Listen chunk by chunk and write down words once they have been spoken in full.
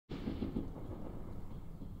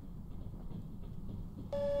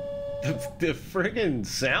The friggin'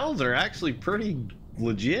 sounds are actually pretty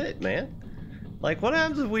legit, man. Like, what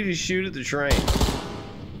happens if we just shoot at the train?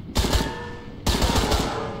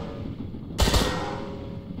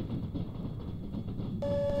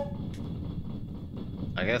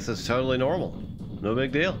 I guess it's totally normal. No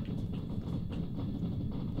big deal.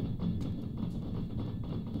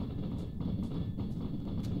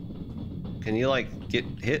 Can you, like, get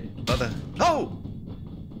hit by the... Oh!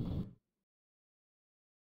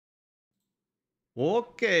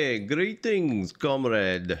 Okay, greetings,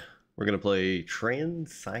 comrade. We're gonna play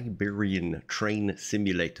Trans-Siberian Train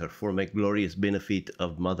Simulator for my glorious benefit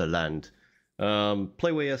of motherland.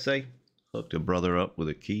 Playway essay. Hooked a brother up with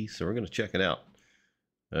a key, so we're gonna check it out.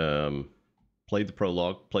 Played the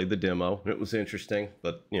prologue, played the demo. It was interesting,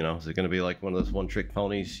 but, you know, is it gonna be like one of those one-trick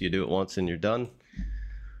ponies? You do it once and you're done?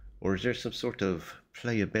 Or is there some sort of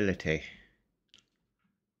playability?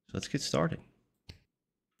 So let's get started.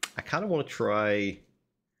 I kind of want to try...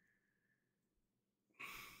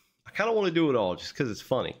 I kind of want to do it all just because it's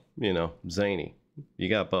funny, you know, zany. You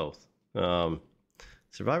got both.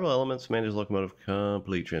 Survival elements, manage locomotive,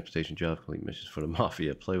 complete transportation jobs, complete missions for the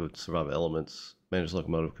Mafia. Play with survival elements, manage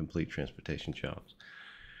locomotive, complete transportation jobs.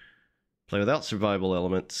 Play without survival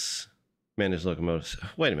elements, manage locomotives.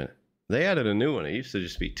 Wait a minute. They added a new one. It used to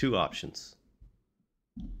just be 2 options.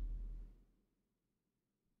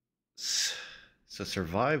 So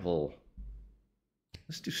survival.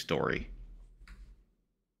 Let's do story.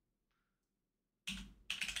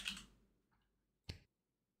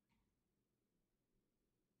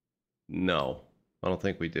 No, I don't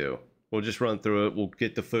think we do. We'll just run through it. We'll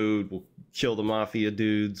get the food. We'll kill the Mafia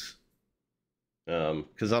dudes.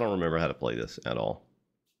 Because I don't remember how to play this at all.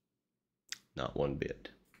 Not one bit.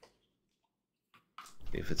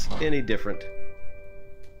 If it's any different.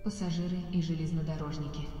 Пассажиры и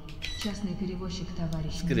железнодорожники. Частный перевозчик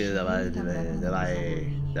товарищ.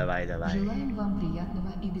 Давай. Желаем вам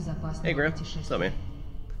приятного и безопасного путешествия. What's up, man?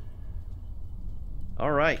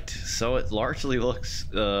 All right, so it largely looks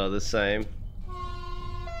the same.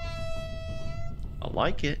 I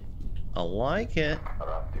like it. I like it.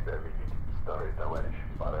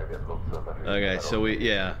 Okay, so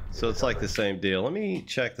so it's like the same deal. Let me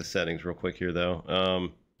check the settings real quick here, though.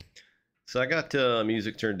 So I got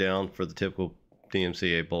music turned down for the typical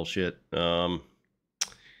DMCA bullshit.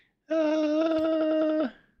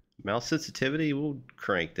 Mouse sensitivity, we'll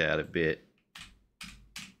crank that a bit.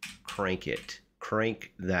 Crank it.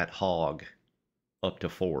 Crank that hog up to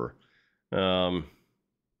 4.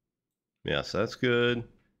 Yeah, so that's good.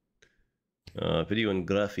 Video and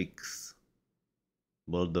graphics.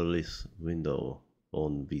 Borderless window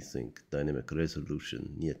on VSync. Dynamic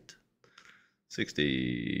resolution. Yet.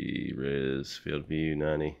 60 res, field view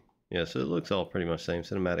 90. Yeah, so it looks all pretty much same.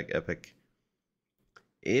 Cinematic, epic.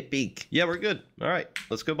 Epic. Yeah, we're good. All right,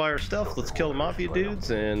 let's go buy our stuff. Let's kill the Mafia dudes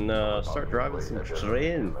and start driving some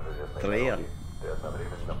train.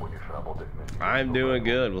 I'm doing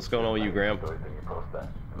good. What's going on with you, Graham?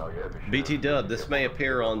 BT Dub, this may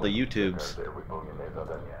appear on the YouTubes.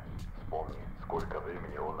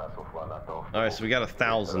 Alright, so we got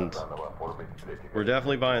 1,000. We're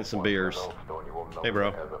definitely buying some beers. Hey,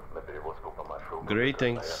 bro.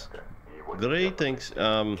 Greetings. Greetings.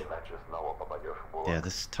 Yeah,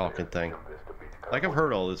 this talking thing. Like, I've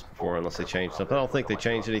heard all this before, unless they changed something. I don't think they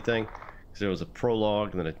changed anything. Because there was a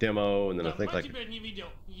prologue, and then a demo, and then I think, like...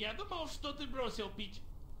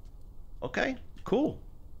 Okay, cool.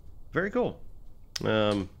 Very cool.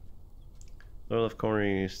 Lower left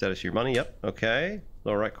corner, status of your money, yep. Okay.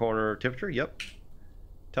 Lower right corner, temperature, yep.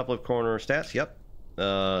 Top left corner, stats, yep.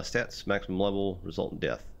 Stats, maximum level, result in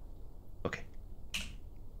death. Okay.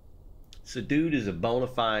 So dude is a bona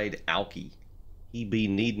fide alkie. He be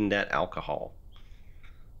needing that alcohol.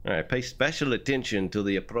 Alright, pay special attention to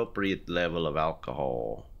the appropriate level of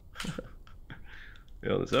alcohol.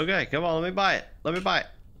 Okay, come on, let me buy it. Let me buy it.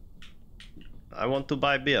 I want to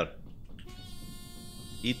buy beer.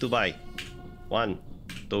 E to buy. 1,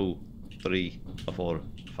 2, 3, 4,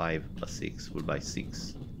 5, 6. We'll buy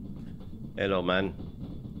 6. Hello, man.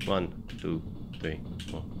 1, 2, 3,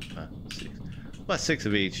 4, 5, 6. Buy 6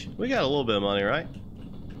 of each. We got a little bit of money, right?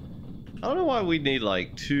 I don't know why we need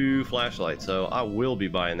like 2 flashlights, so I will be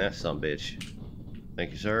buying that sumbitch.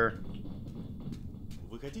 Thank you, sir.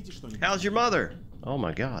 How's your mother? Oh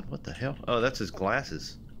my god, what the hell? Oh, that's his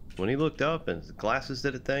glasses. When he looked up and his glasses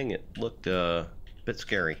did a thing, it looked a bit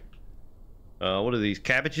scary. What are these,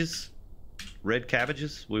 cabbages? Red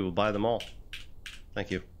cabbages? We will buy them all.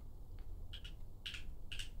 Thank you.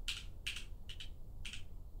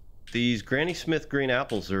 These Granny Smith green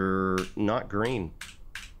apples are not green.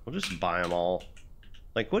 We'll just buy them all.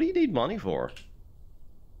 Like, what do you need money for?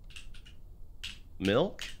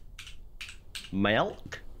 Milk?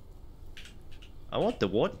 Milk? I want the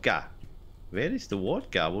vodka. Where is the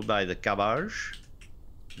vodka? We'll buy the cabbage.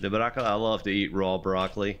 The broccoli. I love to eat raw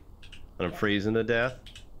broccoli when I'm freezing to death.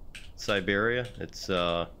 Siberia. It's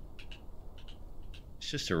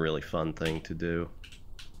just a really fun thing to do.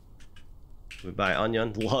 We buy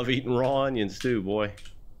onion. Love eating raw onions too, boy.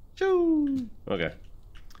 Choo! Okay.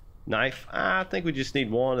 Knife. I think we just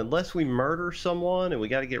need one. Unless we murder someone and we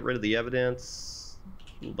got to get rid of the evidence.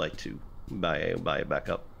 We'll buy two. Buy it back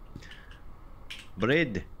up.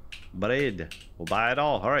 Bread. Bread. We'll buy it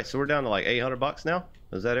all. Alright, so we're down to like 800 bucks now.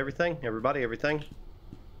 Is that everything? Everybody, everything?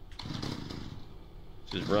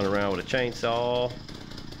 Just run around with a chainsaw.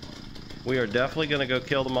 We are definitely going to go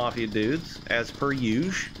kill the mafia dudes, as per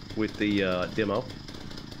usual, with the demo.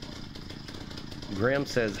 Graham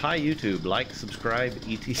says, hi YouTube, like, subscribe,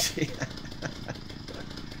 etc.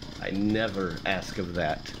 I never ask of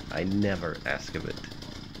that. I never ask of it.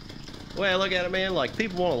 Well, look at it, man. Like,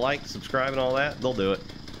 people want to like, subscribe, and all that, they'll do it.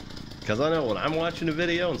 Because I know when I'm watching a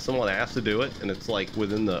video and someone asks to do it, and it's like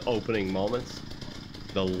within the opening moments,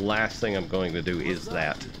 the last thing I'm going to do is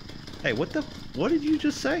that. Hey, what did you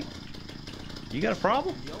just say? You got a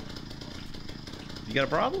problem? You got a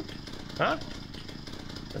problem? Huh?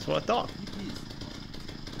 That's what I thought.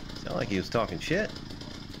 Sound like he was talking shit.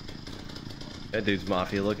 That dude's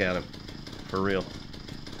mafia, look at him. For real.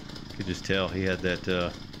 You could just tell he had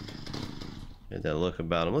that look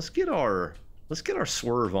about him. Let's get our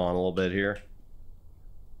swerve on a little bit here.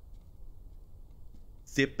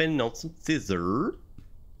 Sipping on some scissor.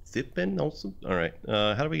 Sipping on some... Alright,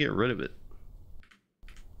 how do we get rid of it?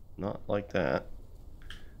 Not like that.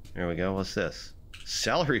 There we go, what's this?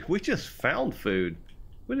 Celery, we just found food.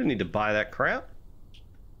 We didn't need to buy that crap.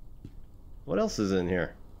 What else is in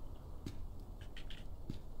here?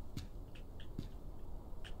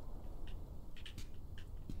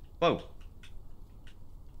 Whoa.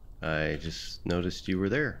 I just noticed you were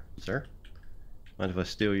there, sir. Mind if I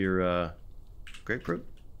steal your grapefruit?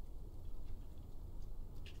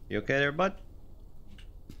 You okay there, bud?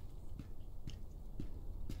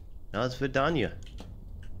 How's Vidania?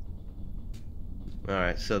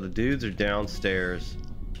 Alright, so the dudes are downstairs.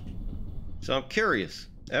 So I'm curious.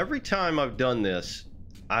 Every time I've done this,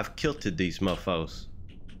 I've kilted these mofos.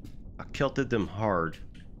 I kilted them hard.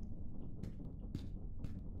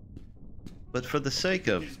 But for the sake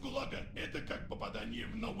of...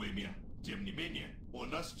 Тем не менее, у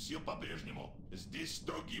нас все по-прежнему. Здесь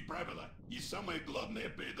строгие правила и самое главное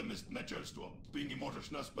преданность начальству. Ты не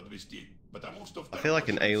можешь нас подвести, потому что... I feel like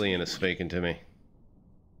an alien is speaking to me.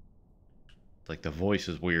 Like the voice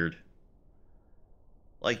is weird.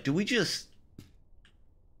 Like, do we just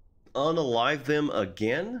unalive them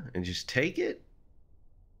again and just take it?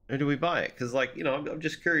 Or do we buy it? Because, like, you know, I'm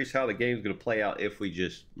just curious how the game's going to play out if we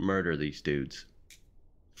just murder these dudes.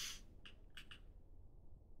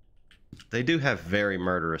 They do have very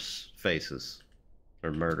murderous faces.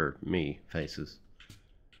 Or murder me faces.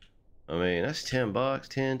 I mean, that's 10 bucks.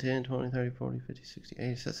 10, 10, 20, 30, 40, 50, 60,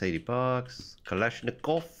 80. That's 80 bucks.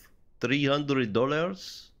 Kalashnikov.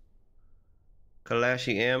 $300.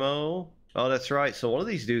 Kalashi ammo. Oh, that's right. So one of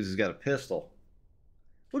these dudes has got a pistol.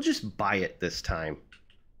 We'll just buy it this time.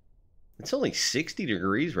 It's only 60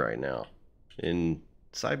 degrees right now in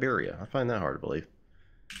Siberia. I find that hard to believe.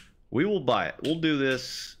 We will buy it. We'll do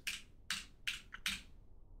this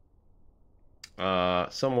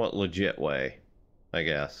somewhat legit way, I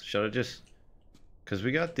guess. Should I just... Because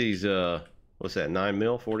we got these, what's that,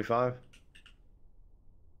 9mm, 45?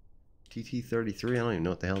 TT-33, I don't even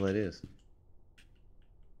know what the hell that is.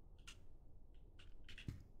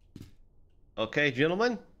 Okay,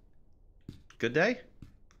 gentlemen. Good day.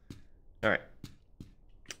 Alright.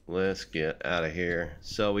 Let's get out of here.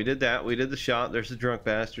 So we did that. We did the shot. There's the drunk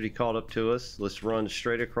bastard. He called up to us. Let's run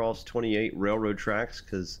straight across 28 railroad tracks,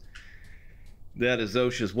 because that is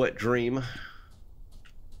OSHA's wet dream.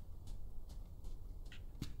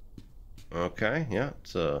 Okay, yeah.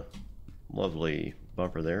 It's a lovely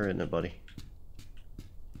bumper there, isn't it, buddy?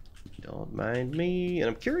 Don't mind me. And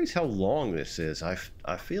I'm curious how long this is. I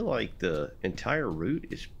feel like the entire route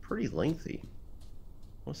is pretty lengthy.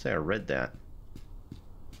 Let's say I read that.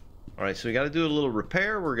 Alright, so we got to do a little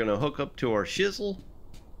repair. We're going to hook up to our shizzle.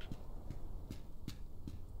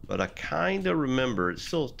 But I kind of remember, it's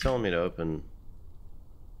still telling me to open.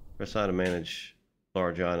 Press I to manage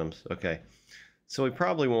large items. Okay. So we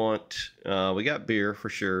probably want, we got beer for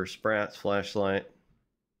sure. Sprats, flashlight.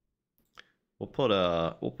 We'll put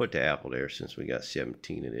the apple there since we got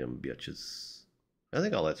 17 of them bitches. I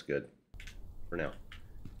think all that's good for now.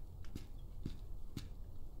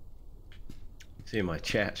 See my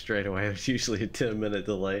chat straight away. There's usually a 10-minute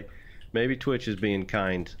delay. Maybe Twitch is being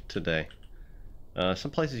kind today.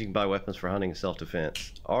 Some places you can buy weapons for hunting and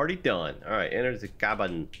self-defense. Already done. Alright, enter the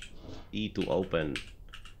cabin. E to open.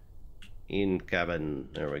 In cabin.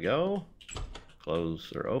 There we go.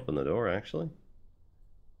 Close or open the door, actually.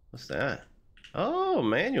 What's that? Oh,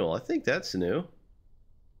 manual. I think that's new.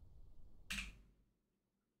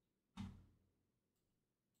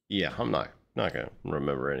 Yeah, I'm not gonna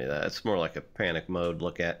remember any of that. It's more like a panic mode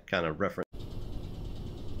look at kind of reference.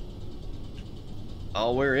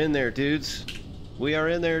 Oh, we're in there, dudes. We are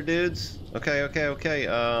in there, dudes. Okay.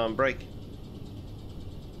 Brake.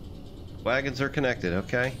 Wagons are connected,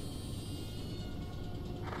 okay.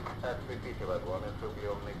 Отцепитель отгоны с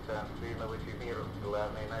углемной станции Новосибирск,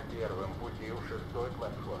 главной на первом пути у 6-й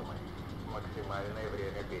платформы. Максимальное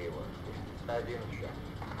время перевозки 1 час.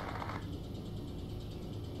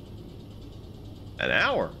 An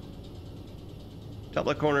hour. Top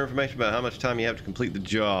left corner information about how much time you have to complete the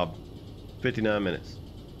job. 59 minutes.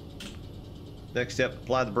 Next step,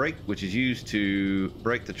 apply the brake, which is used to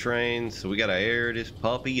brake the train. So we gotta air this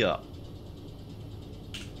puppy up.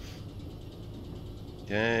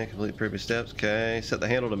 Okay, complete previous steps. Okay, set the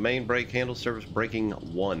handle to main brake handle, service braking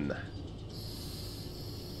 1.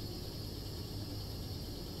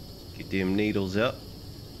 Get them needles up.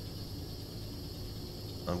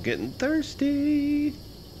 I'm getting thirsty.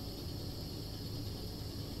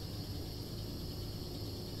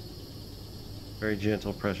 Very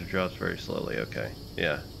gentle, pressure drops very slowly. Okay,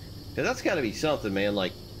 yeah. That's got to be something, man.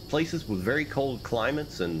 Like places with very cold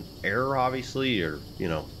climates and air, obviously, or you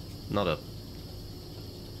know, not a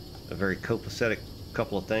very copacetic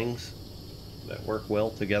couple of things that work well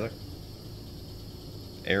together.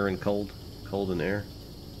 Air and cold, cold and air.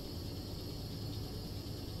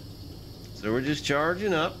 So we're just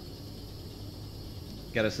charging up.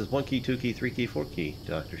 Got us this 1 key, 2 key, 3 key, 4 key.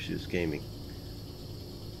 Dr. Seuss Gaming.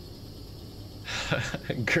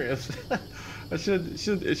 Gramps.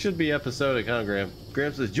 It should be episodic, huh, Graham?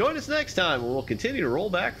 Graham says, join us next time and we'll continue to roll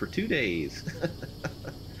back for 2 days.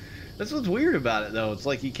 That's what's weird about it, though. It's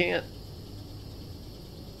like you can't,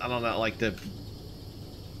 I don't know, like the,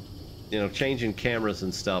 you know, changing cameras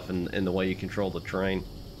and stuff and the way you control the train.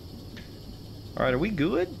 All right, are we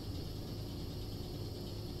good?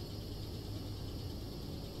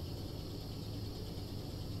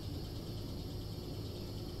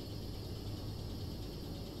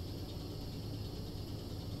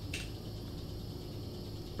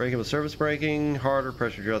 Braking with service braking, harder,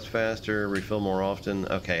 pressure drops faster, refill more often.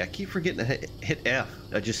 Okay, I keep forgetting to hit F.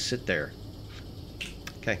 I just sit there.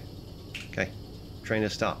 Okay. Train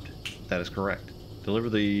has stopped. That is correct. Deliver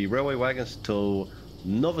the railway wagons to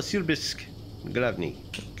Novosibirsk. Glavny.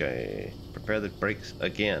 Okay. Prepare the brakes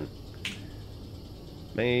again.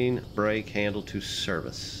 Main brake handle to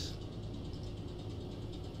service.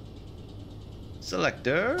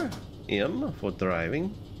 Selector. M for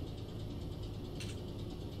driving.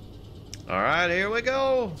 Alright, here we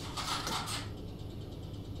go.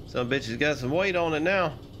 Some bitches got some weight on it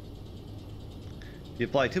now. If you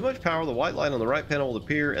apply too much power, the white light on the right panel will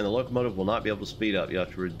appear and the locomotive will not be able to speed up. You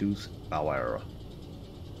have to reduce power.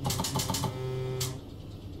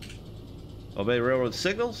 Obey railroad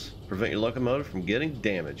signals. Prevent your locomotive from getting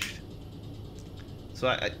damaged. So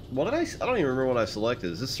what did I don't even remember what I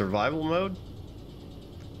selected. Is this survival mode?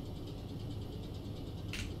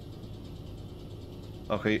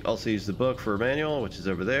 Okay, also use the book for manual, which is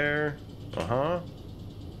over there.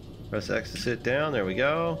 Press X to sit down. There we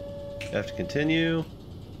go. Have to continue.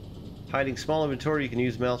 Hiding small inventory, you can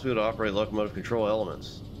use mouse wheel to operate locomotive control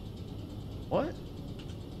elements. What?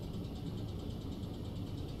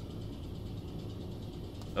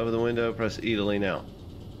 Over the window, press E to lean out.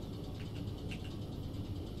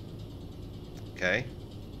 Okay.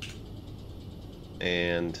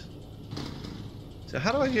 And so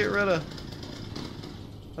how do I get rid of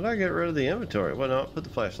the inventory? Well, no, put the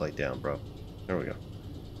flashlight down, bro. There we go.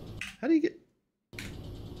 How do you get...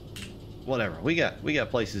 Whatever. We got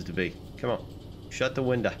places to be. Come on. Shut the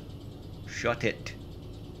window. Shut it.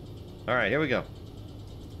 All right, here we go.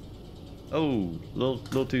 Oh,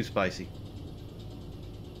 little too spicy.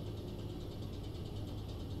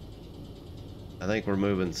 I think we're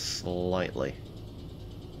moving slightly.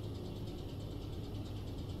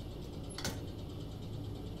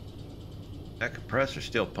 That compressor's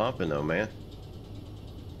still pumping though, man.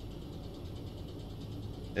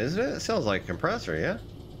 Isn't it? It sounds like a compressor, yeah?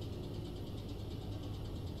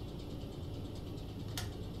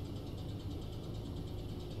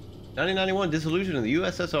 (1991) dissolution of the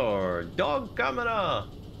USSR. Dog camera.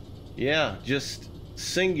 Yeah, just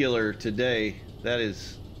singular today. That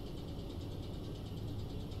is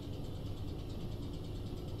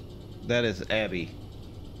that is Abby.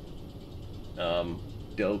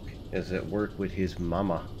 Doak is at work with his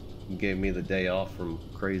mama. He gave me the day off from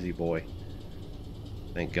Crazy Boy.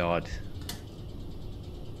 Thank God.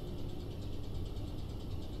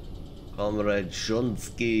 Comrade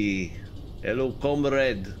Shunsky. Hello,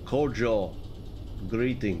 Comrade Kojo.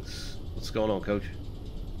 Greetings. What's going on, Coach?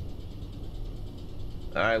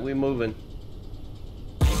 Alright, we moving.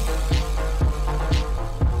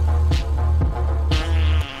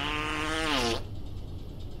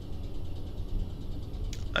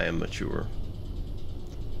 I am mature.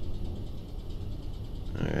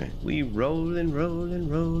 Alright, we rolling.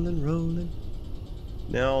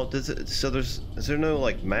 Now, is there no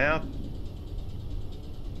like map?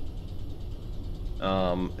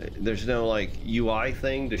 There's no like UI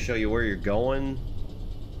thing to show you where you're going.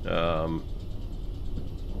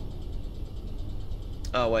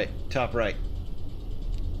 Oh wait, top right.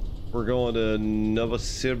 We're going to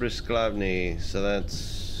Novosibirsk, so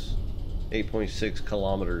that's 8.6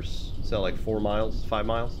 kilometers. Is that like 4 miles, 5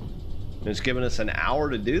 miles? And it's giving us an hour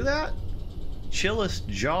to do that? Chillest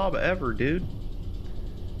job ever, dude.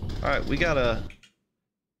 Alright, we gotta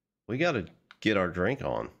get our drink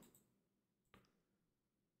on.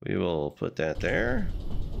 We will put that there.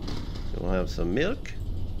 We'll have some milk.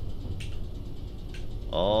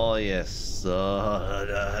 Oh yes. Oh,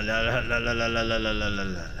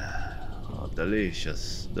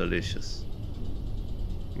 delicious, delicious.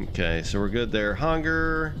 Okay, so we're good there.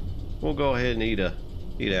 Hunger. We'll go ahead and eat an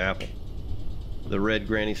apple. The red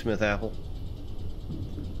Granny Smith apple.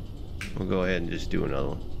 We'll go ahead and just do another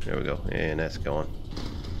one. There we go. And that's gone.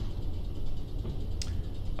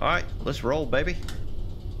 Alright, let's roll, baby.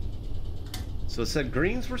 So it said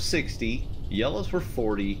greens were 60, yellows were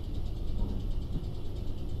 40,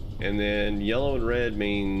 and then yellow and red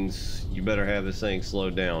means you better have this thing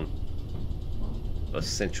slowed down.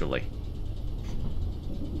 Essentially.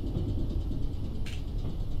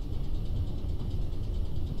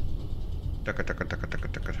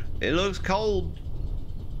 It looks cold.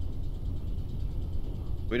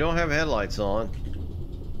 We don't have headlights on.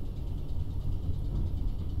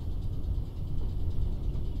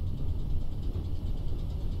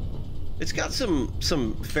 It's got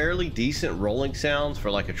some fairly decent rolling sounds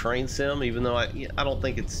for like a train sim, even though I don't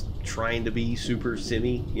think it's trying to be super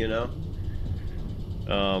simmy, you know.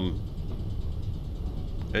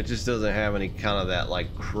 It just doesn't have any kind of that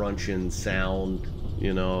like crunching sound,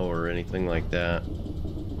 you know, or anything like that.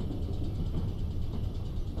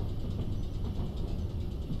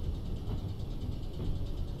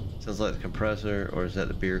 Sounds like the compressor, or is that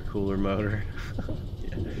the beer cooler motor?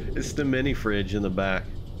 Yeah. It's the mini fridge in the back.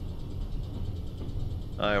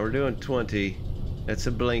 Alright, we're doing 20. That's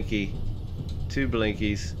a blinky. 2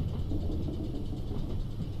 blinkies.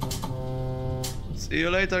 See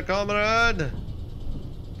you later, comrade!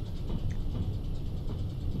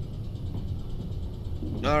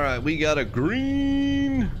 Alright, we got a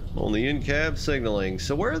green on the in-cab signaling.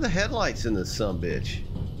 So where are the headlights in this sumbitch?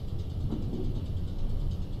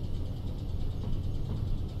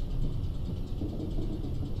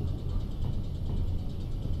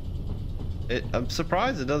 I'm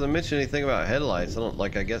surprised it doesn't mention anything about headlights.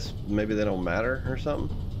 I guess maybe they don't matter or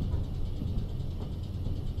something.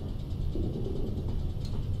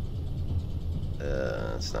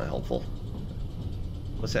 That's not helpful.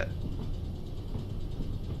 What's that?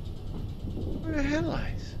 Where are the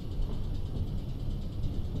headlights?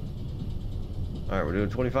 Alright, we're doing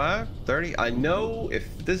 25, 30. I know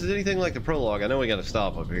if this is anything like the prologue, I know we gotta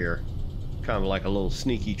stop up here. Kind of like a little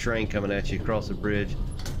sneaky train coming at you across the bridge.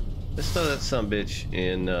 Let's throw that sumbitch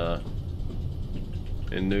in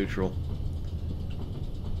neutral.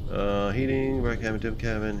 Heating, right cabin, dim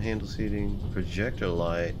cabin, handles heating, projector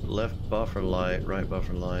light, left buffer light, right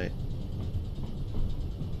buffer light.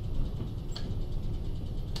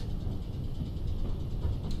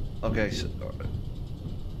 Okay, so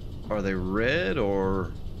are they red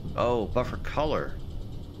or... Oh, buffer color.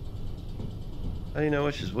 How do you know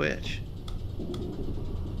which is which?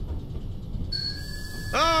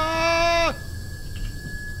 Ah!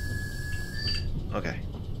 Okay,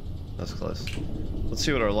 that's close. Let's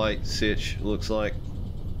see what our light switch looks like.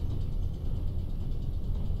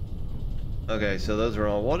 Okay, so those are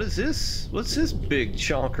on. What is this? What's this big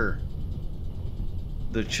chonker?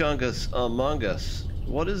 The chungus among us.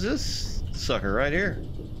 What is this sucker right here?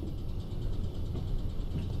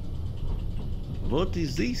 What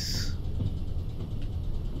is this?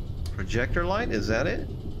 Projector light? Is that it?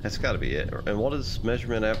 That's got to be it. And what is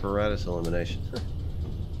measurement apparatus elimination?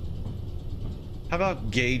 How about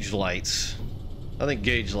gauge lights? I think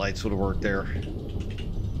gauge lights would have worked there.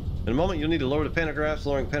 In a moment, you'll need to lower the pantographs.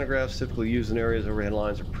 Lowering pantographs typically used in areas overhead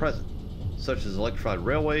lines are present, such as electrified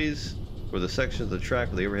railways, where the sections of the track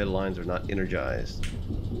with the overhead lines are not energized.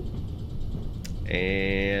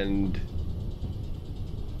 And...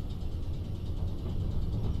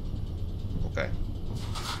 okay.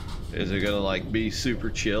 Is it gonna like be super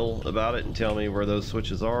chill about it and tell me where those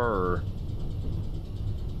switches are, or...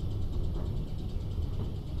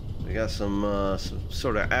 we got some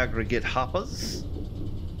sort of aggregate hoppers.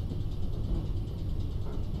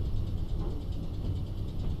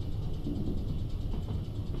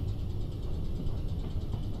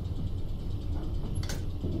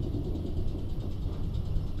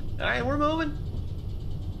 Alright, we're moving.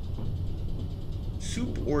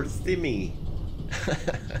 Soup or simmy?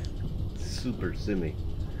 Super simmy.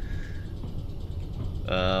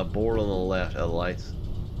 Board on the left, lights.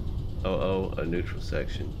 Oh, a neutral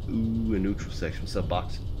section. Ooh, a neutral section. What's up,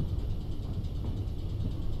 box?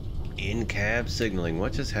 In-cab signaling.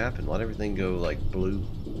 What just happened? Why'd everything go like blue?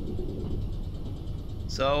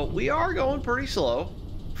 So, we are going pretty slow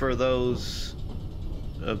for those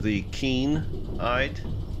of the keen-eyed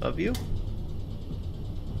of you.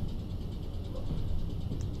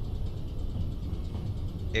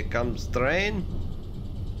 Here comes train.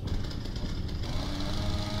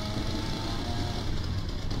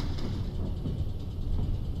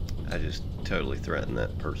 I just totally threatened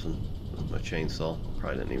that person with my chainsaw.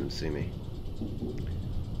 Probably didn't even see me.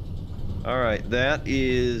 Alright, that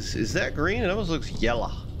is that green? It almost looks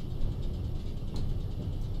yellow.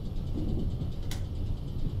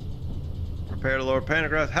 Prepare to lower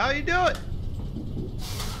pantograph. How you do it?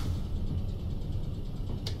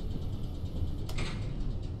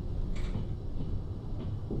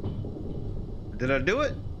 Did I do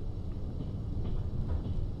it?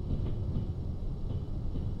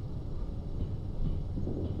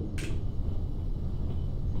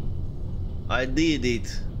 I did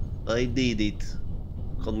it. I did it.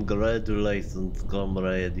 Congratulations,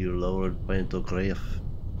 comrade. You lowered pantograph.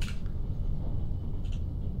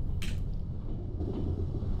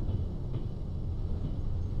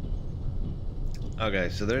 Okay,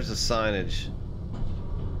 so there's a signage.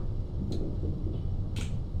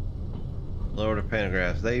 Lower the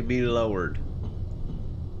pantographs. They be lowered.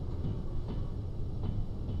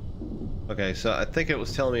 Okay, so I think it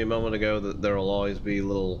was telling me a moment ago that there will always be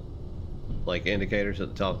little, like, indicators at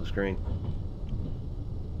the top of the screen.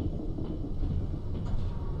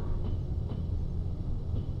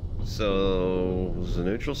 So, was the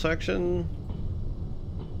neutral section?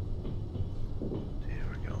 Dude,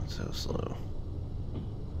 we're going so slow.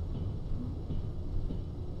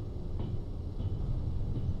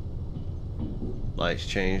 Lights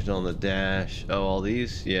changed on the dash. Oh, all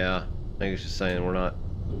these? Yeah. I think it's just saying we're gonna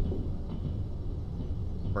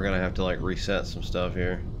have to like reset some stuff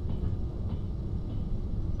here.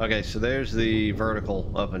 Okay, so there's the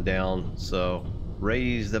vertical up and down. So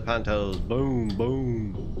raise the pantos. Boom,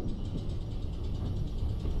 boom.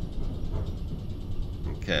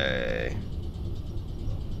 Okay.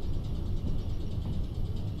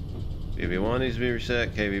 KV1 needs to be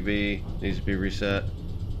reset. KVB needs to be reset.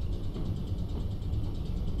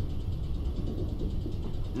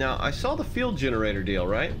 Now, I saw the field generator deal,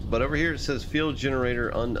 right? But over here it says field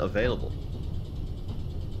generator unavailable.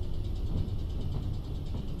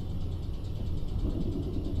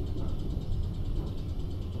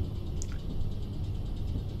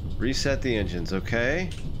 Reset the engines, okay.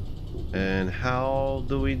 And how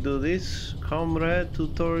do we do this? Comrade,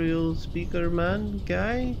 tutorial speaker man,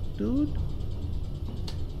 guy, dude?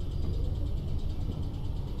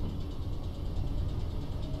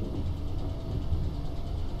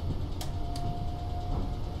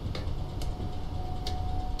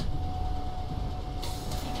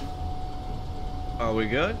 Are we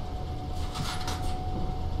good?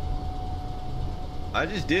 I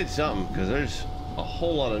just did something because there's a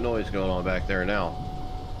whole lot of noise going on back there now.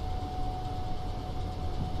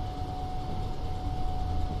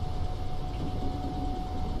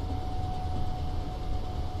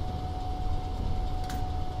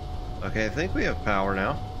 Okay, I think we have power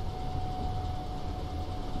now.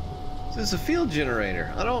 This is a field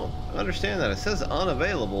generator. I don't understand that. It says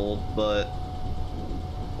unavailable, but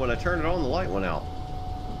when I turned it on, the light went out.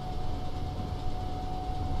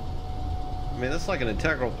 I mean, that's like an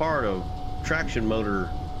integral part of traction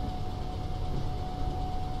motor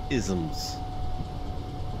isms,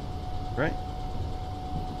 right?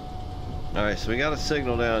 All right, so we got a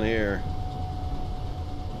signal down here.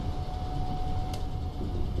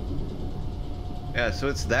 Yeah, so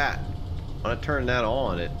it's that. When I turned that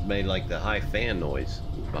on, it made like the high fan noise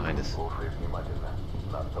behind us.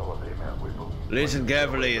 Listen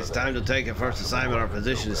carefully, it's time to take a first assignment. Our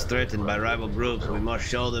position is threatened by rival groups. We must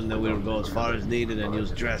show them that we will go as far as needed and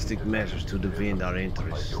use drastic measures to defend our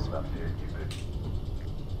interests.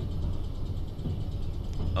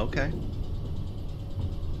 Okay.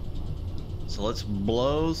 So let's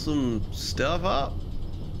blow some stuff up.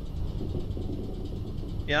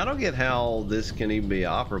 Yeah, I don't get how this can even be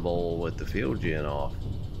operable with the fuel gen off.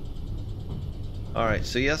 Alright,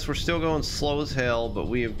 so yes, we're still going slow as hell, but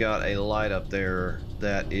we have got a light up there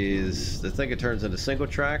that is... I think it turns into single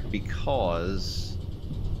track because...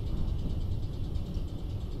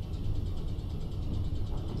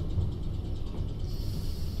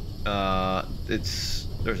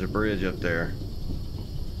 there's a bridge up there.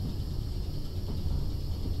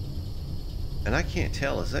 And I can't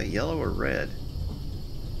tell, is that yellow or red?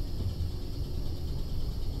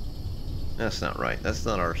 That's not right, that's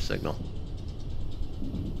not our signal.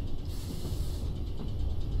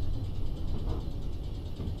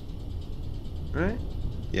 Right?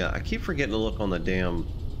 Yeah, I keep forgetting to look on the damn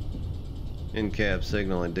in-cab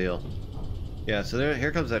signaling deal. Yeah, so there,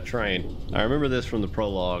 here comes that train. I remember this from the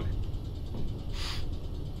prologue.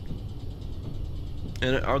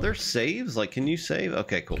 And are there saves? Like, can you save?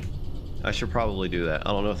 Okay, cool. I should probably do that.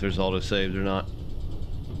 I don't know if there's auto saves or not.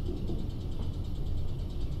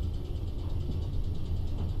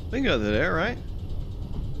 We can go to there, right?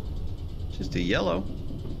 Just a yellow.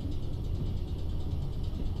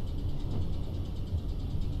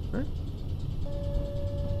 Right?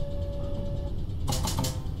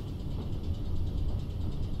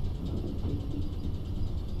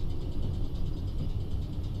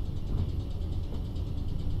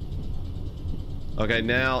 Okay,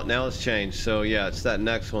 now it's changed. So yeah, it's that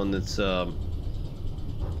next one that's no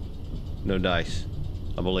dice,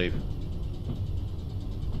 I believe.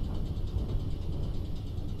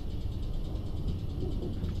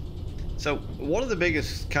 So one of the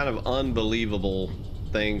biggest kind of unbelievable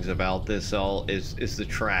things about this all is the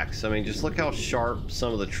tracks. I mean, just look how sharp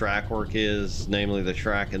some of the track work is, namely the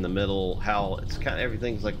track in the middle, how it's kind of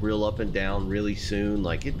everything's like real up and down really soon.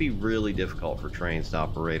 Like, it'd be really difficult for trains to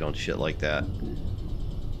operate on shit like that.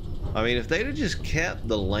 I mean, if they'd have just kept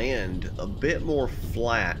the land a bit more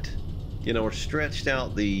flat, you know, or stretched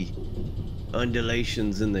out the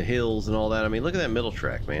undulations in the hills and all that. I mean, look at that middle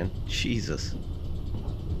track, man. Jesus.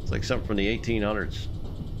 It's like something from the 1800s.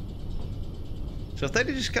 So if they'd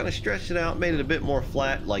have just kind of stretched it out, made it a bit more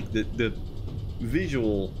flat, like the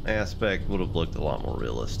visual aspect would have looked a lot more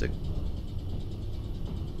realistic.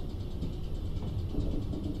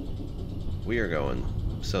 We are going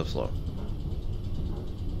so slow.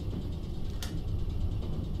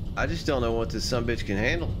 I just don't know what this sumbitch can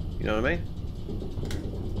handle. You know what I mean?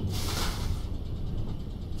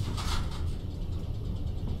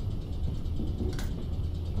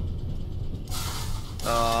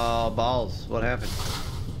 Oh, balls. What happened?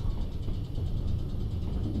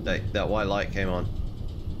 That white light came on.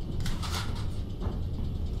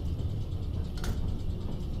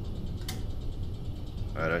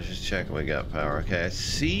 Alright, I was just checking we got power. Okay, I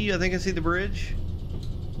think I see the bridge.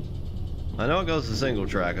 I know it goes to single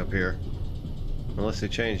track up here. Unless they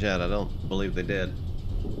changed that, I don't believe they did.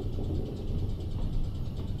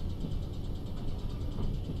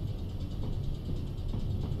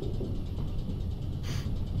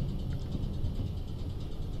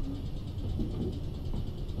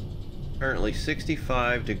 Currently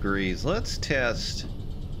 65 degrees. Let's test...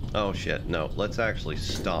 Oh shit, no. Let's actually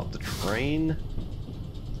stop the train.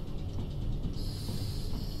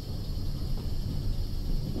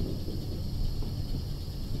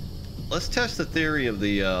 Let's test the theory of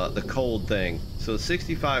the cold thing. So it's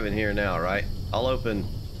 65 in here now, right? I'll open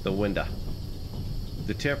the window.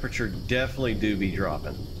 The temperature definitely do be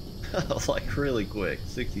dropping. Like really quick.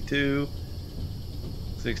 62,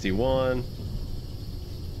 61.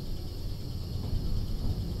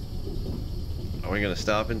 Are we gonna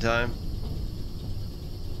stop in time?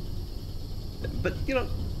 But you know,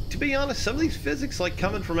 to be honest, some of these physics, like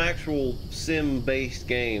coming from actual sim-based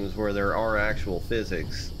games where there are actual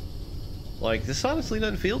physics, like this honestly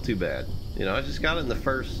doesn't feel too bad. You know, I just got it in the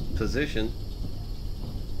first position,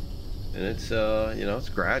 and it's you know, it's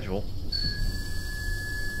gradual.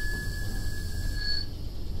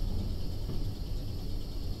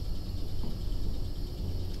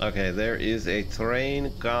 Okay, there is a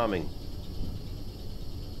train coming.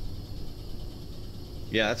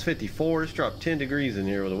 Yeah, it's 54. It's dropped 10 degrees in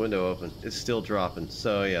here with the window open. It's still dropping.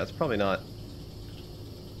 So yeah, it's probably not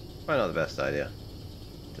the best idea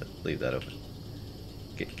to leave that open.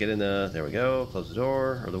 Get in the, there we go. Close the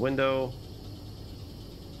door or the window.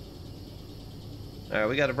 Alright,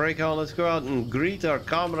 we got a break on. Let's go out and greet our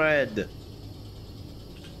comrade.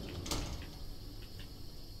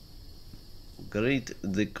 Greet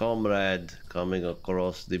the comrade coming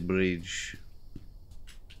across the bridge.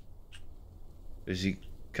 Is he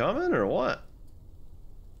coming or what?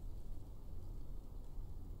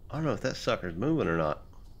 I don't know if that sucker's moving or not.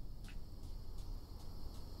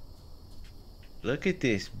 Look at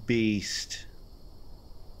this beast.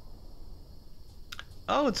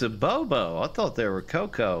 Oh, it's a Bobo. I thought they were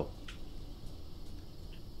Coco.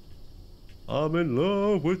 I'm in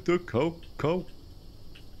love with the Coco.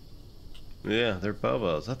 Yeah, they're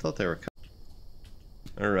Bobos. I thought they were Coco.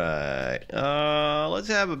 Alright. Let's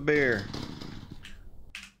have a beer.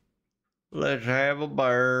 Let's have a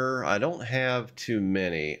beer. I don't have too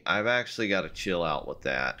many. I've actually got to chill out with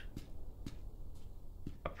that.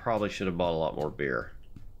 I probably should have bought a lot more beer.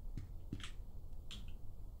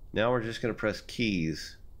 Now we're just going to press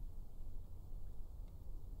keys.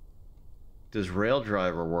 Does Rail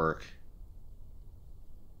Driver work?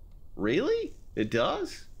 Really? It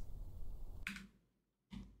does?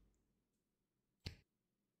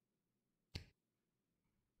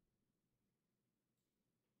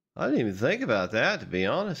 I didn't even think about that, to be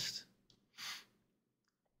honest.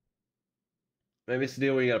 Maybe it's the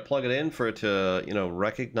deal where you got to plug it in for it to, you know,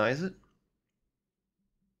 recognize it.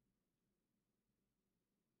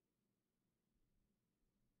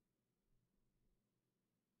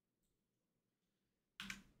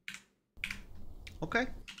 Okay.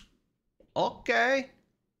 Okay.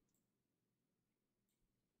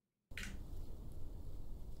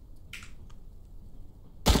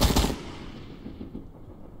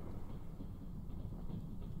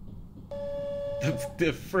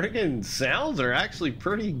 The friggin' sounds are actually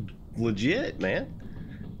pretty legit, man.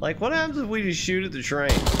 Like, what happens if we just shoot at the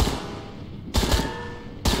train?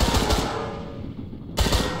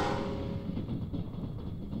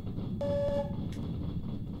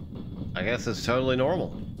 I guess it's totally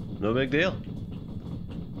normal. No big deal.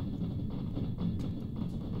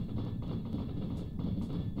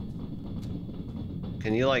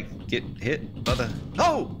 Can you, like, get hit by the...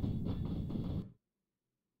 Oh!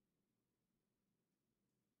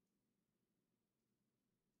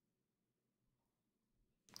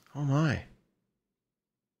 Oh my.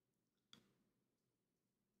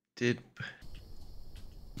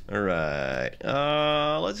 Alright.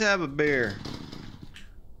 Let's have a beer.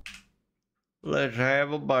 Let's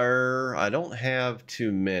have a beer. I don't have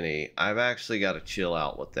too many. I've actually got to chill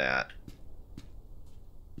out with that.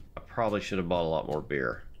 I probably should have bought a lot more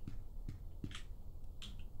beer.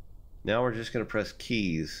 Now we're just going to press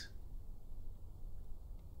keys.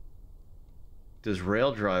 Does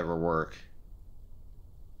Rail Driver work?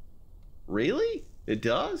 Really? It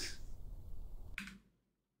does?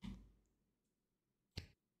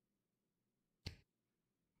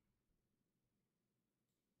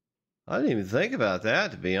 I didn't even think about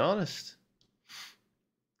that, to be honest.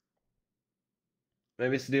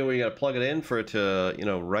 Maybe it's the deal where you got to plug it in for it to, you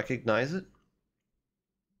know, recognize it.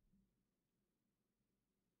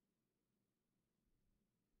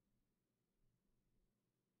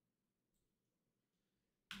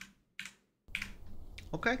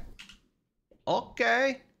 Okay.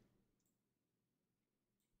 Okay.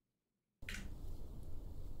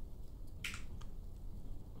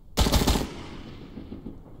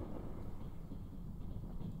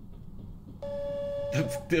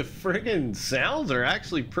 The friggin' sounds are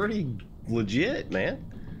actually pretty legit, man.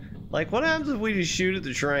 Like, what happens if we just shoot at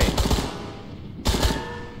the train?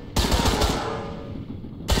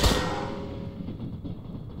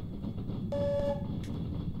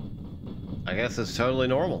 I guess it's totally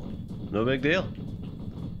normal. No big deal.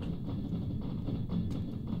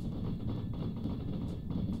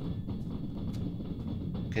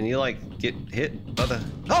 Can you, like, get hit by the...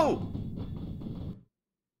 Oh!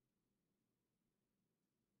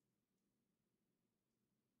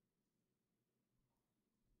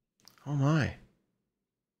 Oh my.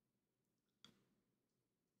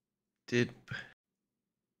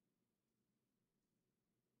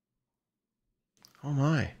 Oh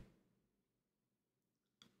my.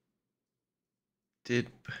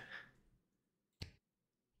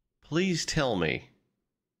 Please tell me.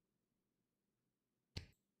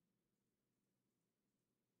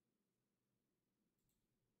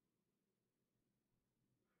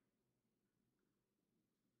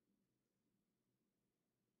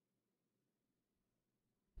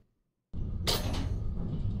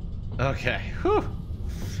 Okay. Whew.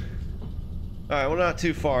 Alright, we're not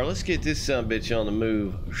too far. Let's get this sumbitch on the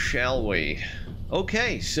move, shall we?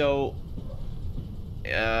 Okay, so...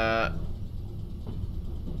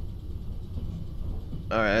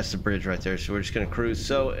 All right, that's the bridge right there. So we're just gonna cruise.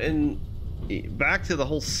 So, back to the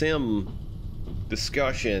whole sim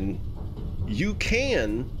discussion, you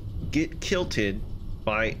can get kilted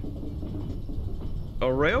by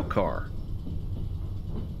a rail car.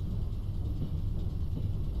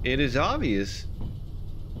 It is obvious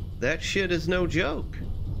that shit is no joke,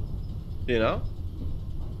 you know?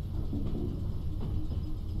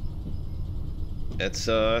 It's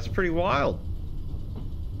pretty wild.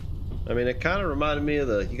 I mean, it kind of reminded me of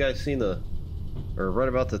you guys seen or read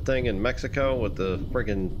about the thing in Mexico with the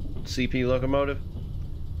freaking CP locomotive?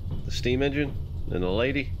 The steam engine and the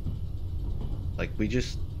lady? Like, that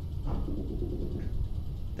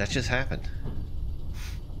just happened.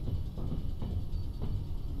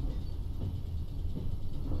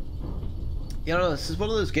 You know, this is one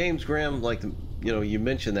of those games, Graham, like, you know, you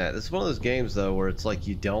mentioned that. This is one of those games, though, where it's like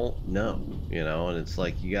you don't know, you know, and it's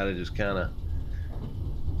like you gotta just kind of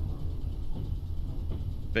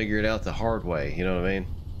figure it out the hard way, you know what I mean?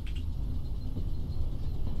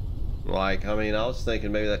 Like, I mean, I was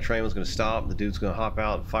thinking maybe that train was gonna stop, the dude's gonna hop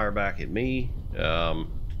out and fire back at me. You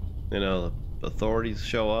know, the authorities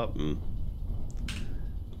show up and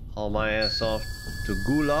haul my ass off to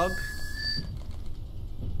Gulag.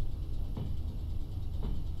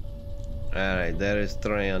 Alright, there is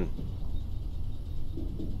Tran.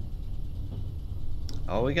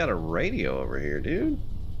 Oh, we got a radio over here, dude.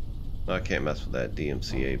 I can't mess with that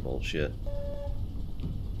DMCA bullshit.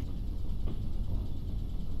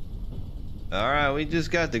 Alright, we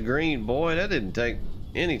just got the green. Boy, that didn't take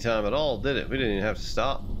any time at all, did it? We didn't even have to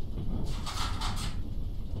stop.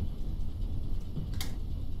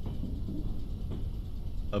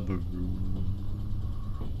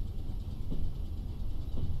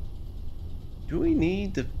 Do we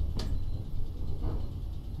need the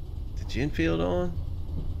gin field on?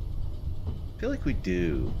 I feel like we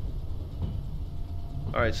do.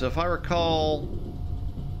 Alright, so if I recall,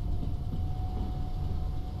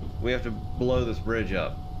 we have to blow this bridge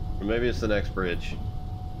up. Or maybe it's the next bridge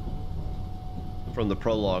from the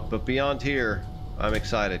prologue. But beyond here, I'm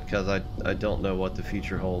excited because I don't know what the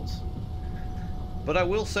future holds. But I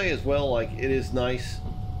will say as well, like, it is nice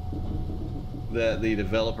that the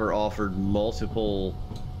developer offered multiple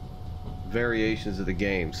variations of the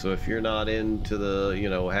game. So if you're not into the, you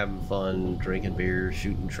know, having fun, drinking beer,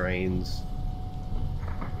 shooting trains,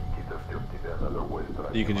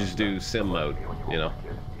 you can just do sim mode, you know.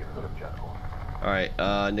 Alright,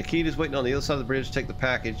 Nikita's waiting on the other side of the bridge to take the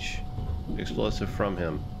package explosive from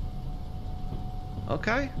him.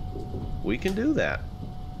 Okay, we can do that.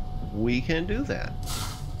 We can do that.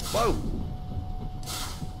 Whoa!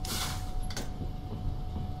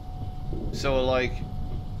 So, like,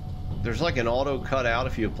 there's like an auto cutout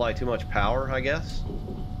if you apply too much power, I guess.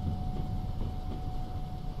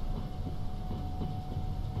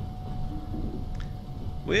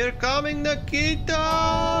 We're coming,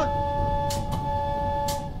 Nikita!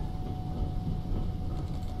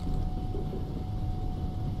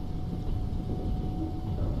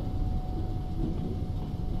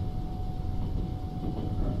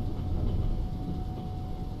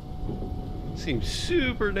 Seems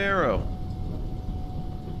super narrow.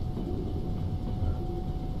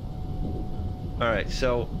 Alright,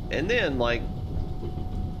 so, and then, like,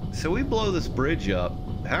 so we blow this bridge up.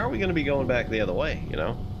 How are we going to be going back the other way, you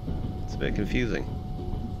know? It's a bit confusing.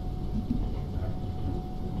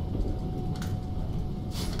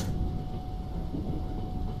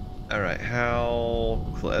 Alright,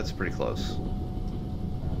 that's pretty close.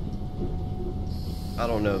 I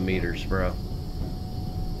don't know meters, bro.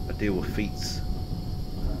 I deal with feets.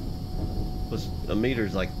 A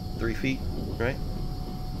meter's like 3 feet, right?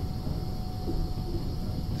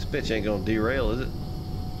 This bitch ain't gonna derail, is it?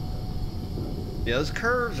 Yeah, those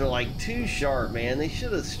curves are like too sharp, man. They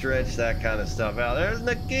should have stretched that kind of stuff out. There's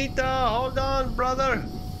Nikita! Hold on, brother!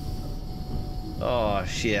 Oh,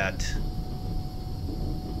 shit.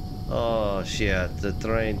 Oh, shit. The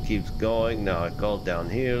train keeps going. Now it goes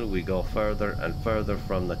downhill. We go further and further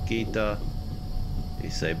from Nikita. He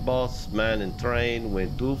say, boss, man in train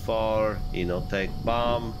went too far. He no take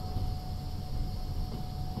bomb.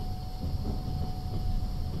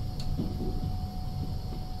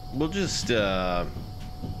 We'll just,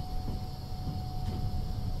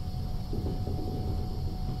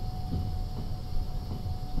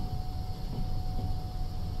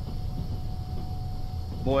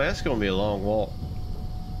 boy, that's gonna be a long walk.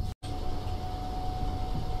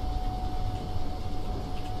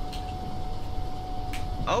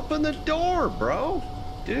 Open the door, bro.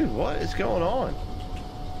 Dude, what is going on?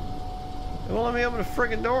 It won't let me open the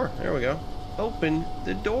friggin' door. There we go. Open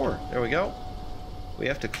the door. There we go. We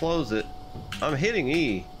have to close it I'm hitting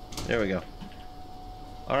E. There we go.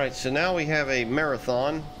 Alright, so now we have a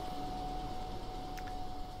marathon.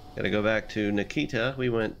 Gotta go back to Nikita. We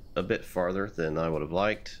went a bit farther than I would have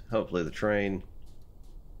liked. Hopefully the train...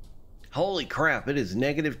 Holy crap, it is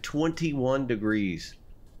negative 21 degrees.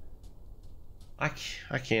 I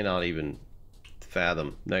cannot even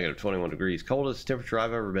fathom negative 21 degrees. Coldest temperature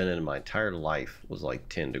I've ever been in my entire life was like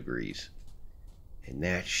 10 degrees. And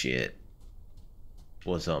that shit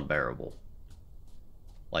was unbearable.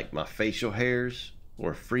 Like my facial hairs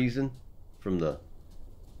were freezing from the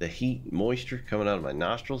heat, moisture coming out of my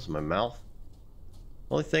nostrils and my mouth.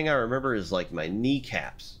 Only thing I remember is like my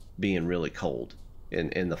kneecaps being really cold,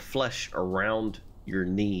 and the flesh around your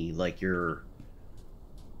knee, like your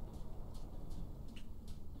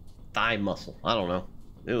thigh muscle. I don't know.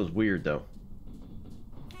 It was weird though.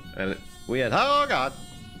 And we had, oh god,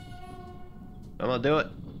 I'm gonna do it.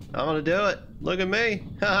 I'm gonna do it. Look at me.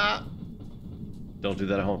 Haha. Don't do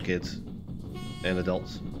that at home, kids and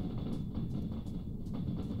adults.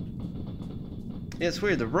 Yeah, it's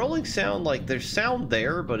weird. The rolling sound, like there's sound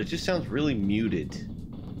there, but it just sounds really muted.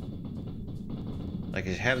 Like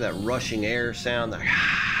you have that rushing air sound. Like,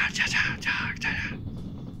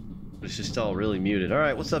 it's just all really muted. All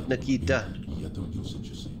right, what's up, Nikita?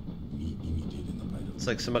 It's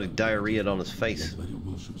like somebody diarrheaed on his face.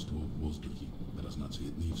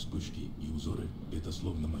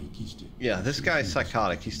 Yeah, this guy's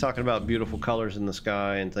psychotic. He's talking about beautiful colors in the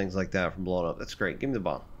sky and things like that from blowing up. That's great. Give me the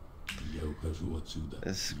bomb.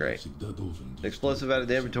 This is great. Explosive out of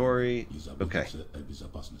the inventory. Okay.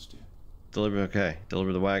 Deliver. Okay.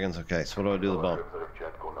 Deliver the wagons. Okay. So what do I do with the bomb?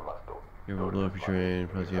 Here we'll blow up your train.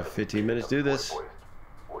 You have 15 minutes to do this.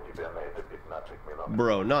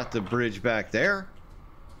 Bro, not the bridge back there.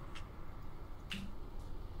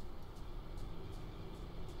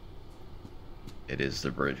 It is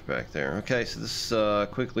the bridge back there. Okay, so this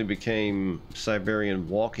quickly became Siberian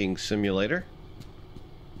walking simulator.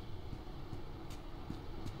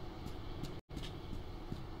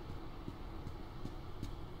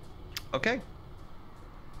 Okay.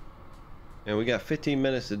 And we got 15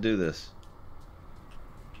 minutes to do this.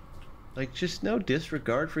 Like, just no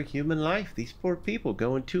disregard for human life. These poor people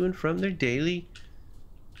going to and from their daily,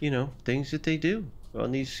 you know, things that they do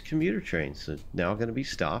on these commuter trains that now going to be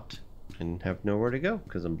stopped and have nowhere to go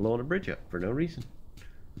because I'm blowing a bridge up for no reason.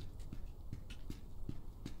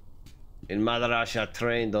 In Madarasha,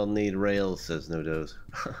 train don't need rails, says No Dose.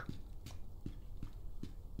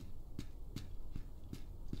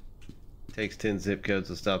 Takes 10 zip codes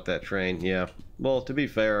to stop that train. Yeah. Well, to be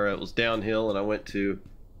fair, it was downhill and I went to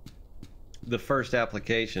the first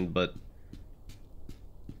application, but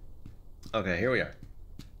okay, here we are.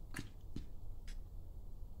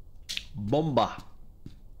 Bomba.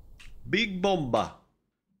 Big bomba.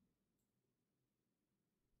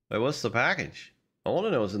 Wait, what's the package? I want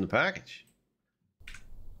to know what's in the package.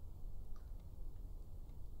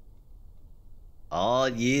 Oh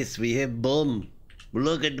yes, we have bomb.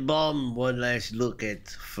 Look at the bomb. One last look at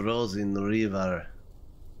frozen river.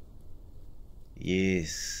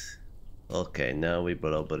 Yes. Okay, now we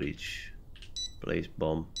blow bridge. Place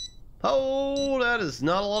bomb. Oh, that is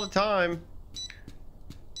not a lot of time.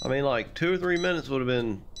 I mean, like 2 or 3 minutes would have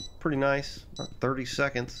been pretty nice. Not 30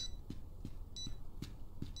 seconds.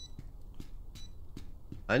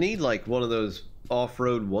 I need like one of those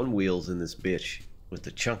off-road one wheels in this bitch with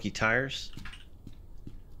the chunky tires.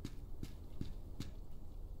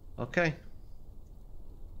 Okay.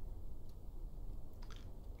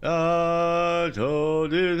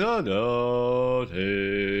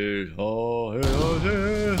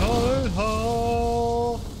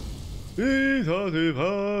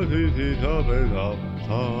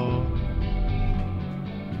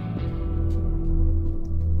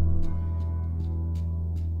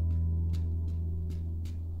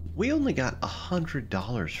 We only got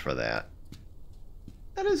 $100 for that.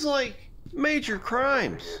 That is like major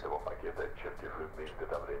crimes.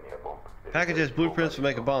 Package has blueprints for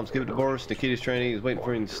making bombs. Give it to Boris. Nikita's training. He's waiting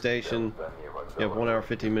for you in the station. You have 1 hour,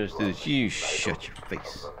 15 minutes to do this. You shut your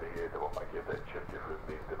face.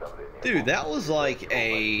 Dude, that was like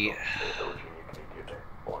a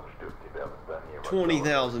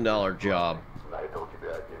 $20,000 job.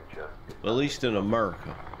 At least in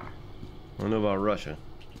America. I don't know about Russia.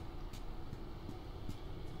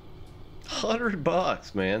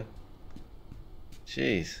 $100, man.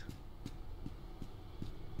 Jeez.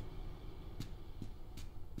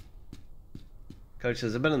 Coach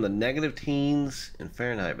says, I've been in the negative teens in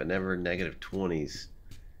Fahrenheit, but never negative 20s.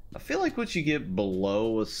 I feel like once you get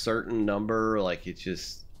below a certain number, like it's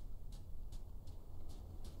just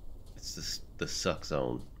the suck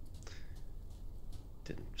zone.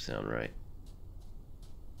 sound right.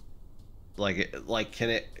 Like, can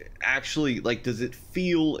it actually, like, does it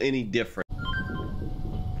feel any different?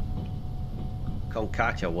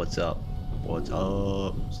 Concacha, what's up? What's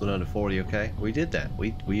up? Slow down to 40, okay? We did that.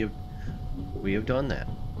 We have done that.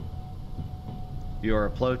 You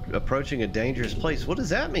are approaching a dangerous place. What does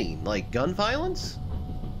that mean? Like gun violence?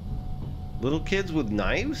 Little kids with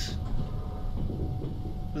knives?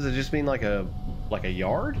 Does it just mean like a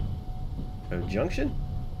yard? A junction?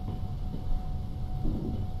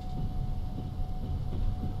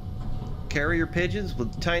 Carrier pigeons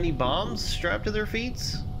with tiny bombs strapped to their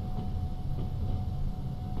feet?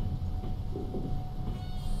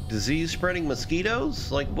 Disease-spreading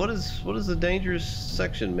mosquitoes? Like, what does the dangerous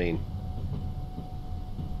section mean?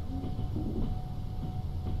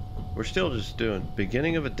 We're still just doing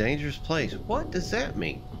beginning of a dangerous place. What does that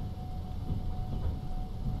mean?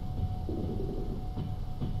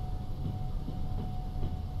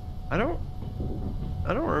 I don't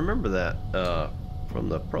remember that from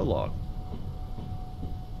the prologue.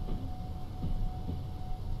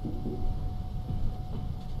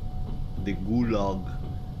 The gulag.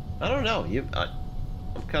 I don't know.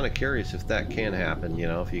 I'm kind of curious if that can happen. You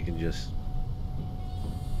know, if you can just,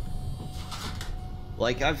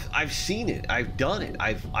 like, I've seen it. I've done it.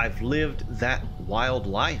 I've lived that wild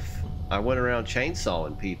life. I went around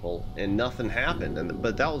chainsawing people and nothing happened.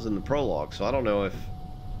 But that was in the prologue, so I don't know if,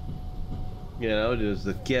 you know, does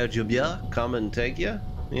the Kajubya come and take you?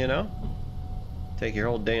 You know, take your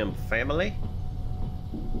whole damn family.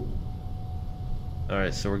 All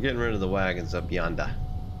right, so we're getting rid of the wagons up yonder.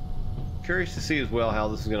 Curious to see as well how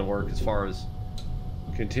this is going to work as far as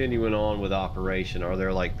continuing on with operation. Are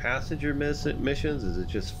there like passenger missions? Is it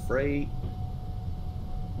just freight?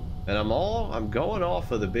 And I'm going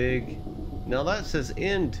off of the big. Now that says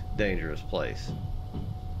end dangerous place.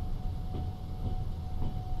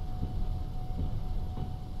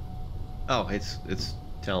 Oh, it's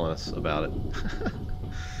telling us about it.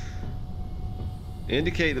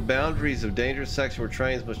 Indicate the boundaries of dangerous section where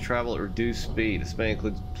trains must travel at reduced speed. This may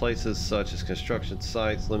include places such as construction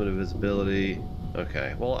sites, limited visibility.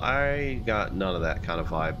 Okay, well, I got none of that kind of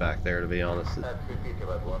vibe back there, to be honest.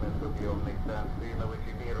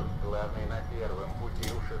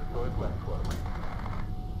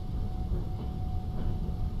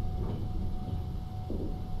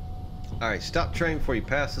 Alright, stop train before you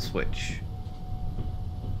pass the switch.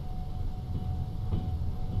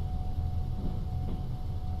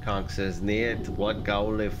 Conk says, Niet, what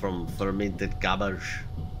goal from fermented garbage?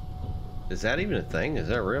 Is that even a thing? Is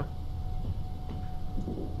that real?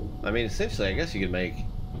 I mean, essentially, I guess you could make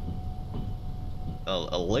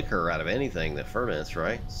a liquor out of anything that ferments,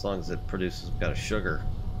 right? As long as it produces some kind of sugar.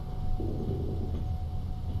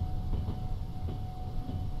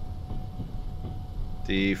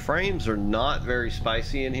 The frames are not very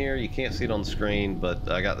spicy in here. You can't see it on the screen, but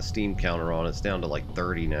I got the steam counter on. It's down to like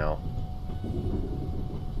 30 now.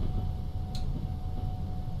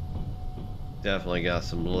 Definitely got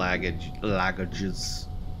some laggages.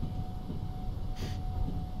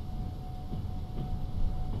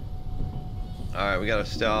 Alright, we gotta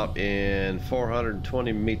stop in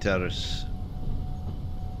 420 meters.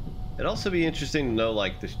 It'd also be interesting to know,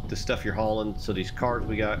 like, the stuff you're hauling. So these cars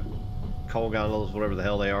we got, coal gondolas, whatever the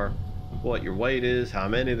hell they are, what your weight is, how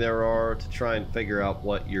many there are, to try and figure out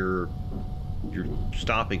what your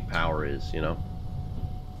stopping power is, you know?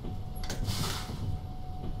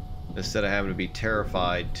 Instead of having to be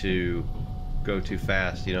terrified to go too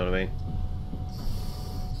fast, you know what I mean?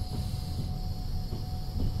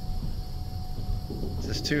 This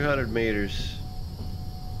is 200 meters.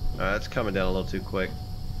 Alright, that's coming down a little too quick.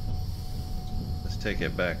 Let's take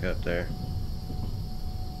it back up there.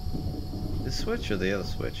 This switch or the other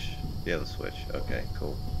switch? The other switch. Okay,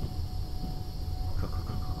 cool.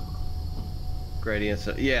 Gradients.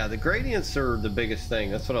 Yeah, the gradients are the biggest thing.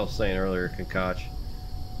 That's what I was saying earlier, Concoch.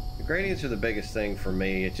 The gradients are the biggest thing for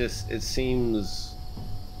me. It seems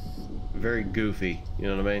very goofy. You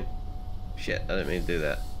know what I mean? Shit, I didn't mean to do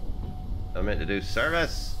that. I meant to do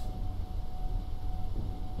service.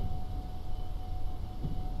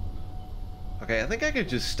 Okay, I think I could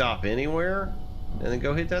just stop anywhere and then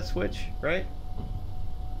go hit that switch, right?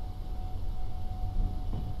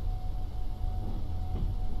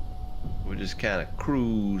 We'll just kind of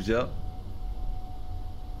cruise up.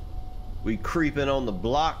 We creeping on the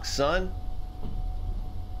block, son.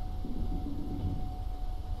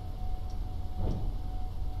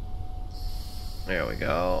 There we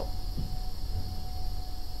go.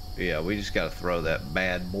 Yeah, we just gotta throw that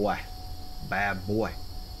bad boy. Bad boy.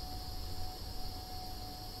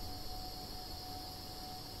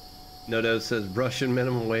 No says Russian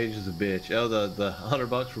minimum wage is a bitch. Oh, the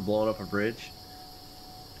 $100 for blowing up a bridge.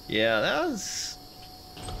 Yeah, that was.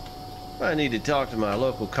 I need to talk to my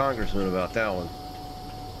local congressman about that one.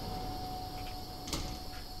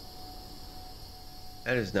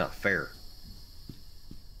 That is not fair.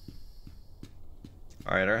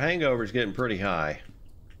 All right, our hangover is getting pretty high.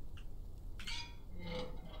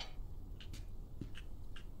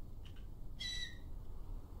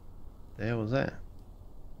 The hell was that?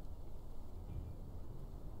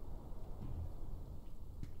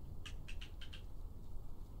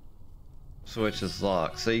 Switch is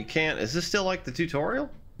locked. So you can't. Is this still like the tutorial?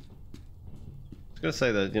 I was gonna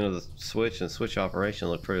say that, you know, the switch and switch operation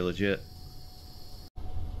look pretty legit.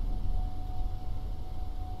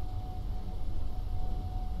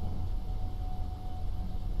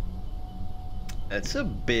 That's a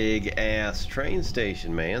big ass train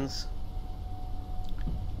station, mans.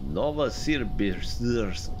 Novosibirsk.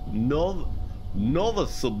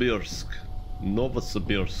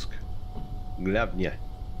 Novosibirsk. Glavnya.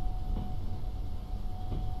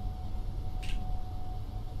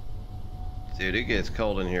 Dude, it gets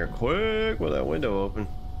cold in here quick with that window open.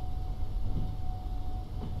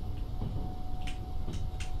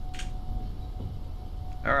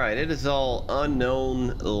 Alright, it is all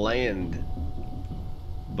unknown land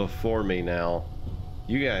before me now.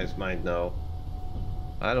 You guys might know.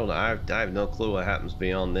 I don't know. I have no clue what happens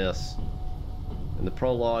beyond this. In the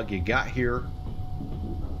prologue, you got here.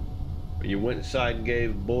 You went inside and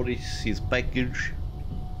gave Boris his package.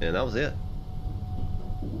 And that was it.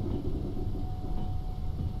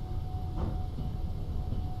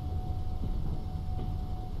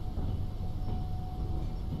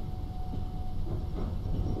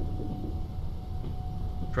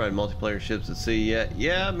 Tried multiplayer ships at sea yet?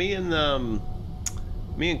 Yeah, me and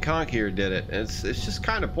Conk here did it. And it's just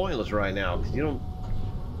kind of pointless right now because you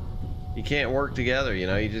can't work together. You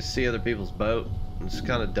know, you just see other people's boat. It's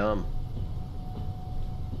kind of dumb.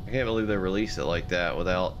 I can't believe they released it like that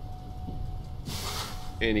without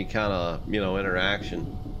any kind of, you know,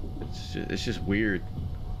 interaction. It's just weird.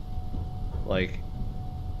 Like,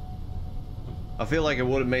 I feel like it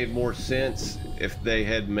would have made more sense if they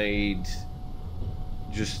had made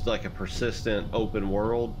just like a persistent open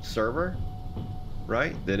world server,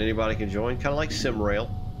 right, that anybody can join, kind of like SimRail,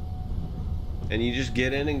 and you just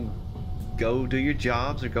get in and go do your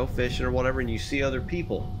jobs or go fishing or whatever, and you see other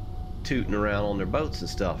people tooting around on their boats and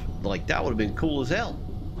stuff. Like, that would have been cool as hell.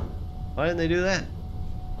 Why didn't they do that?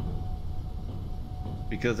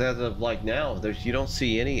 Because as of like now, you don't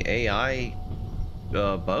see any AI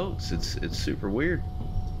boats. It's super weird.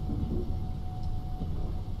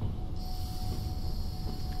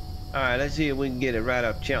 Alright, let's see if we can get it right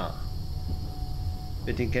up chunk.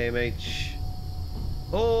 15 kmh.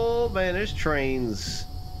 Oh man, there's trains.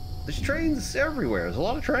 There's trains everywhere. There's a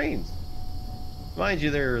lot of trains. Mind you,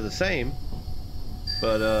 they're the same.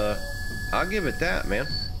 But I'll give it that, man.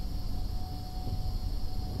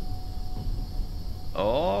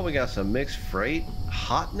 Oh, we got some mixed freight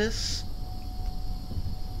hotness.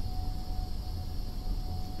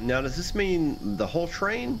 Now, does this mean the whole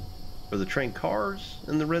train? Or the train cars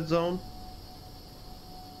in the red zone?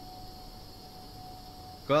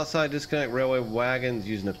 Go outside, disconnect railway wagons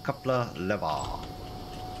using a coupler lever.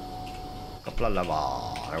 Coupler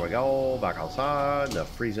lever. There we go. Back outside. The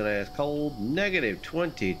freezing ass cold. Negative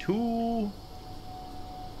 22.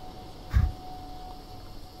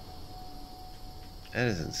 That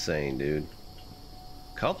is insane, dude.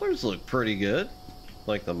 Couplers look pretty good.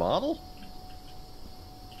 Like the model.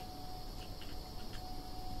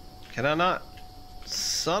 Can I not?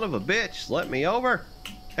 Son of a bitch, let me over.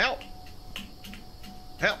 Help.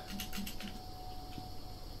 Help.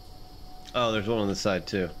 Oh, there's one on this side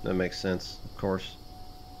too. That makes sense, of course.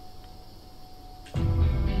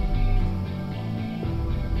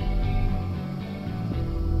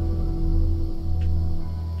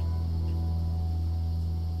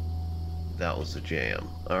 That was a jam.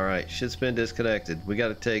 Alright, shit's been disconnected. We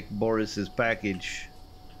gotta take Boris's package.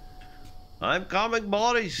 I'm coming,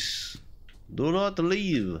 Boris. Do not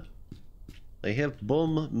leave. I have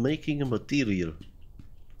bomb making material.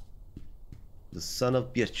 The son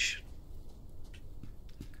of bitch.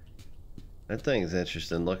 That thing is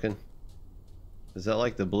interesting looking. Is that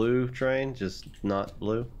like the blue train? Just not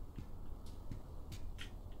blue?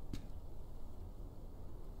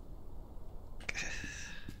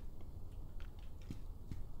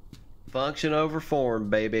 Function over form,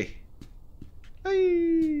 baby.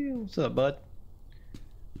 Hey, what's up, bud?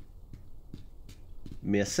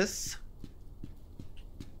 Missus?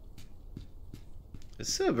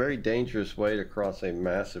 This is a very dangerous way to cross a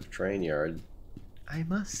massive train yard. I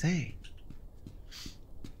must say.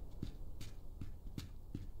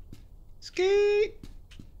 Skeet!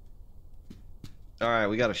 Alright,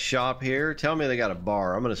 we got a shop here. Tell me they got a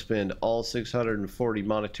bar. I'm going to spend all 640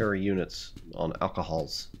 monetary units on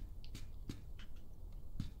alcohols.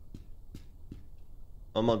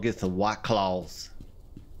 I'm going to get some White Claws.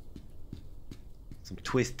 Some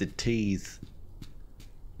twisted teas.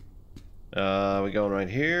 We going right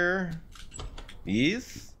here.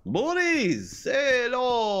 Yes? Buddies!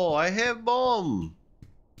 Hello! I have bomb!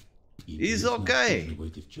 It's okay.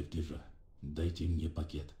 Дайте мне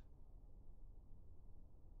пакет.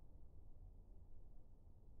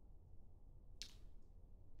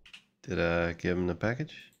 Did I give him the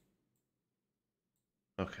package?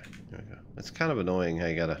 Okay, there we go. It's kind of annoying how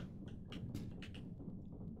you gotta...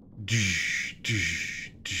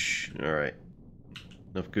 Alright.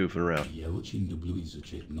 Enough goofing around. Я очень люблю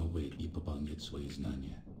изучать новое и пополнять свои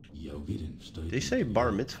знания. Я уверен, что Did he say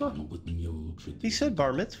bar mitzvah? помогут мне улучшить. He said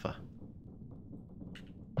bar mitzvah.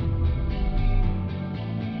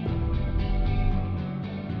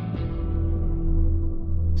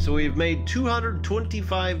 So we've made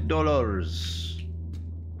 $225.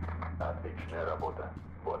 Отличная работа.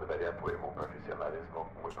 Благодаря твоему профессионализму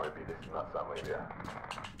мы пробились на самый верх.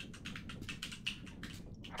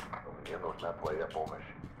 Мне нужна твоя помощь.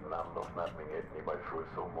 Нам нужно обменять небольшую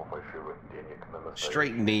сумму фальшивых денег на настоящие.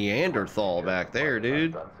 Straight Neanderthal back there,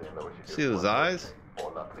 dude. See those eyes?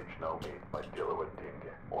 Он отлично умеет подделывать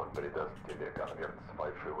деньги. Он придаст тебе конверт с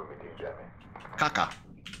фальшивыми деньгами. Caca.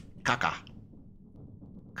 Caca.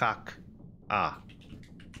 Cock. Ah.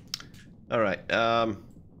 Alright,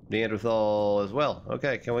 Neanderthal as well.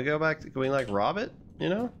 Okay, can we go back to, can we like rob it, you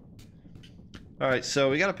know? Alright, so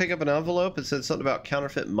we gotta pick up an envelope. It said something about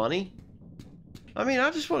counterfeit money. I mean, I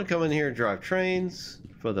just want to come in here and drive trains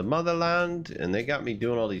for the motherland, and they got me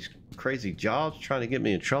doing all these crazy jobs trying to get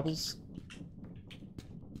me in troubles.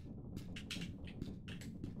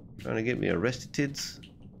 Trying to get me arrested.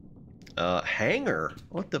 Hangar?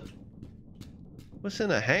 What the... What's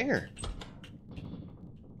in a hangar?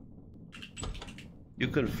 You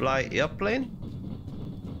can fly airplane?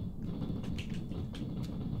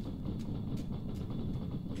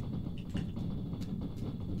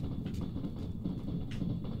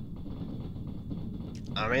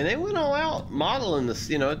 I mean, they went all out modeling this,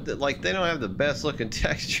 you know, like they don't have the best looking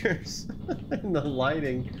textures and the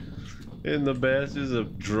lighting in the best. Is a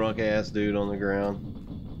drunk ass dude on the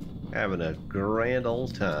ground having a grand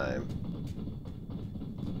old time.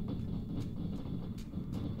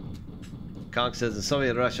 Conk says in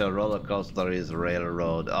Soviet Russia, a roller coaster is a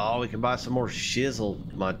railroad. Oh, we can buy some more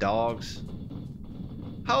shizzle, my dogs.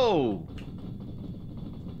 Oh!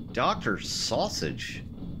 Dr. Sausage.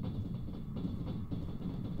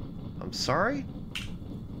 I'm sorry?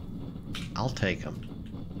 I'll take them.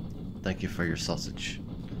 Thank you for your sausage.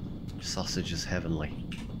 Your sausage is heavenly.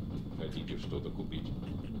 Хотите что-то купить?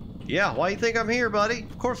 Yeah, why you think I'm here, buddy?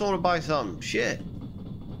 Of course I want to buy something. Shit.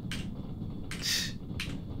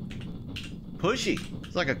 Pushy.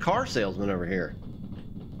 It's like a car salesman over here.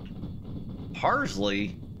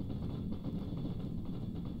 Parsley?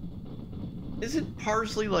 Isn't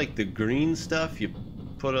parsley like the green stuff you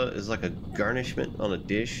put as like a garnishment on a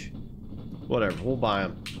dish? Whatever, we'll buy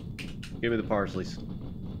them. Give me the parsleys.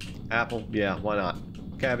 Apple? Yeah, why not?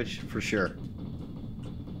 Cabbage? For sure.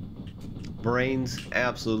 Brains?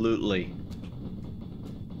 Absolutely.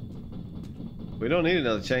 We don't need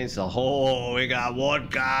another chainsaw. Oh, we got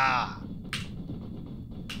vodka!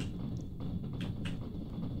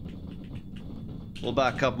 We'll buy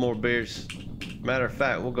a couple more beers. Matter of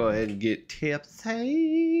fact, we'll go ahead and get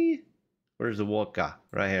tipsy. Where's the vodka?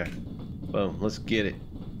 Right here. Boom. Let's get it.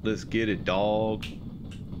 Let's get it, dog.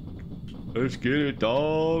 Let's get it,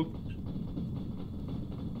 dog.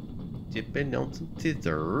 Dipping on some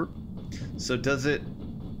tither. So does it...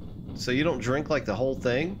 So you don't drink like the whole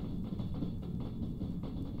thing?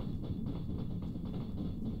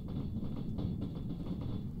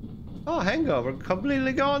 Oh, hangover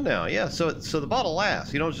completely gone now. Yeah, so the bottle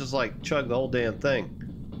lasts. You don't just like chug the whole damn thing.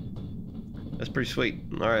 That's pretty sweet.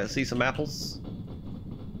 All right, let's see some apples.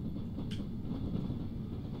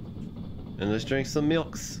 And let's drink some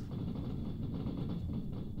milks.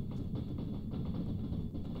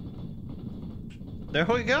 There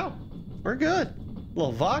we go. We're good. A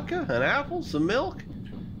little vodka, an apple, some milk.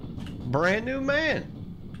 Brand new man.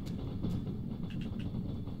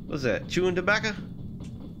 What's that? Chewing tobacco?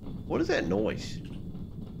 What is that noise,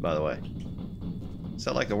 by the way? Is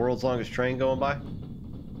that like the world's longest train going by?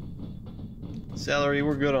 Celery,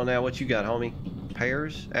 we're good on that. What you got, homie?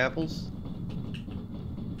 Pears? Apples?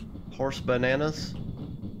 Horse bananas?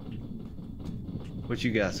 What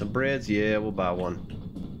you got? Some breads? Yeah, we'll buy one.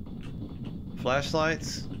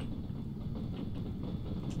 Flashlights?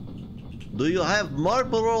 Do you have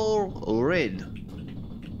Marlboro Red?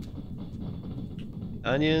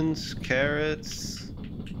 Onions, carrots,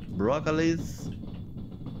 broccolis.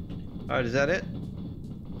 Alright, is that it?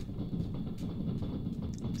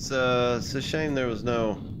 It's a shame there was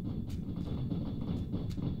no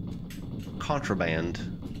contraband.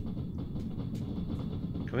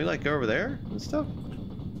 Can we like go over there and stuff?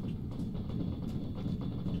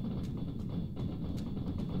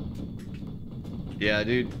 Yeah,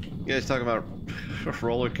 dude. You guys talking about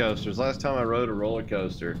roller coasters. Last time I rode a roller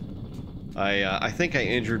coaster, I think I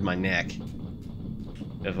injured my neck.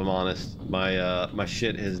 If I'm honest, my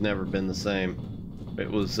shit has never been the same. It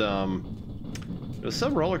was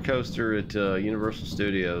some roller coaster at Universal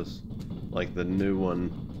Studios, like the new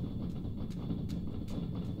one.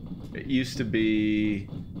 It used to be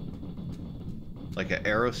like an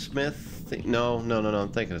Aerosmith thing. No,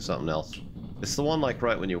 I'm thinking of something else. It's the one like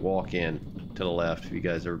right when you walk in to the left. If you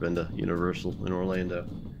guys ever been to Universal in Orlando,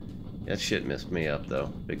 that shit messed me up though,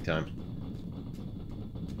 big time.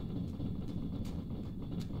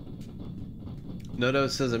 Noto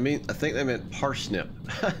says I think they meant parsnip.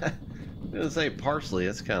 I didn't say parsley.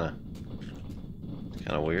 That's kind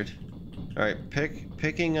of weird. All right,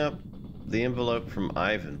 picking up the envelope from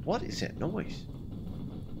Ivan. What is that noise?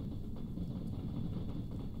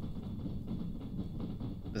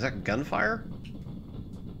 Is that gunfire?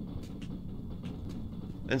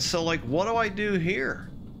 And so, like, what do I do here?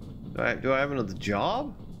 Do I have another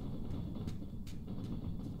job?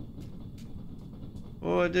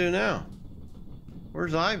 What do I do now?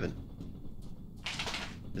 Where's Ivan?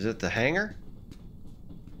 Is it the hangar?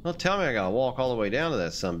 Don't tell me I gotta walk all the way down to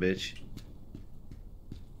that sumbitch.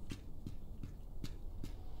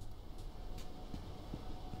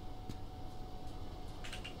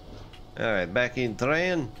 Alright, back in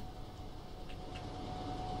train.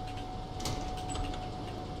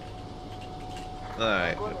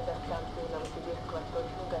 Alright.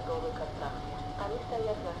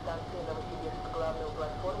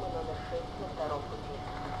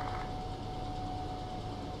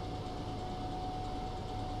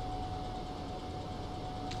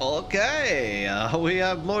 Okay, we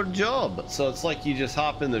have more job. So it's like you just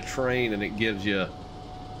hop in the train and it gives you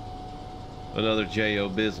another J.O.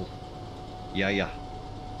 Bizzle. Yeah.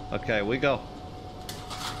 Okay, we go.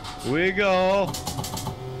 We go.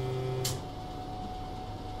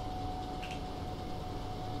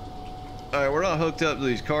 Alright, we're not hooked up to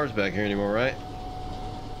these cars back here anymore, right?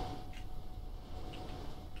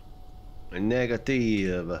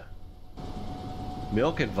 Negative.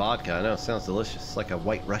 Milk and vodka. I know, it sounds delicious. It's like a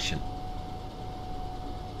white Russian.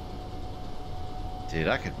 Dude,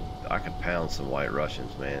 I could pound some white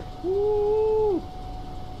Russians, man. Woo!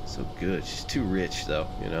 So good. She's too rich, though,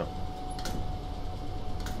 you know.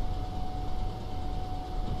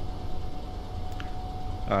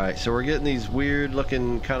 Alright, so we're getting these weird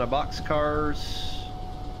looking kind of box cars.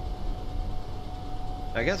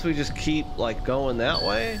 I guess we just keep like going that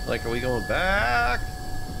way. Like, are we going back?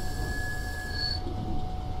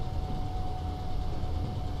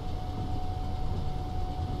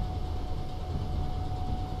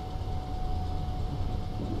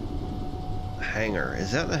 Hangar.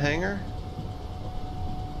 Is that the hangar?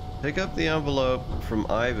 Pick up the envelope from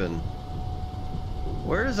Ivan.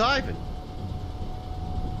 Where is Ivan?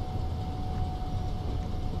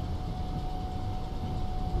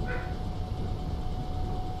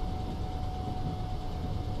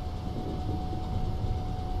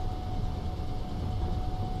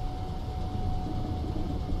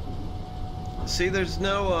 See, there's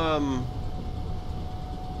no,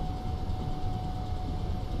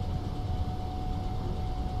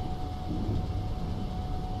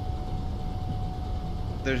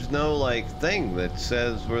 there's no, like, thing that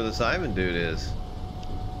says where this Ivan dude is.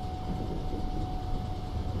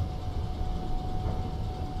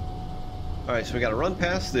 Alright, so we gotta run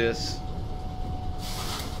past this,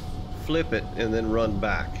 flip it, and then run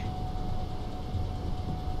back.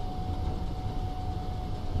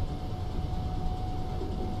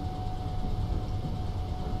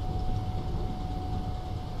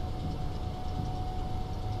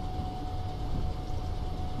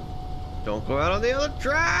 Don't go out on the other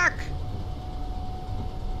track!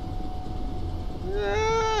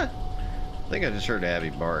 Ah! I think I just heard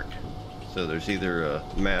Abby bark. So there's either a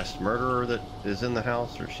masked murderer that is in the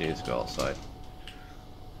house or she needs to go outside.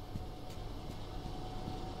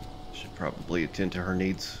 Should probably attend to her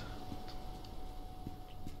needs.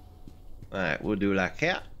 Alright, we'll do like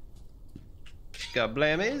that. Got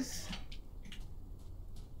blammies.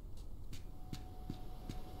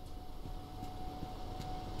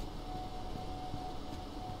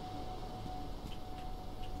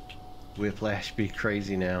 Whiplash be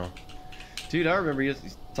crazy now. Dude, I remember you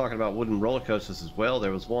talking about wooden roller coasters as well.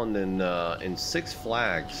 There was one in Six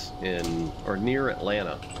Flags or near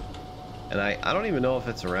Atlanta. And I don't even know if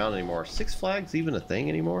it's around anymore. Six Flags even a thing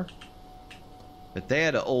anymore? But they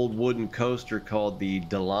had an old wooden coaster called the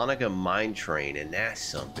Dahlonega Mine Train, and that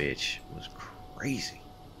sumbitch was crazy.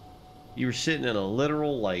 You were sitting in a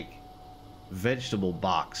literal, like, vegetable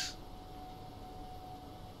box.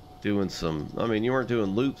 Doing some, I mean, you weren't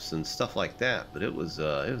doing loops and stuff like that, but it was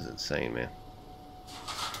insane, man.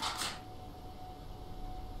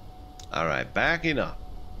 Alright, backing up.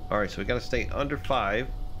 Alright, so we gotta stay under 5,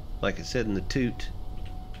 like I said in the toot.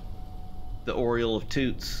 The Oriole of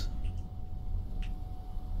Toots.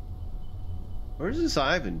 Where's this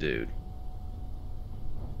Ivan dude?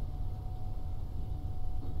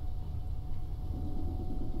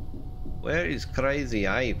 Where is crazy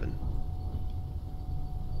Ivan?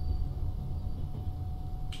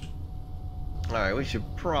 Alright, we should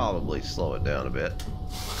probably slow it down a bit.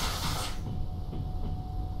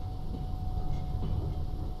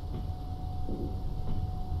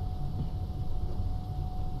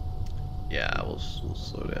 Yeah, we'll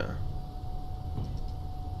slow down.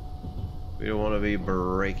 We don't want to be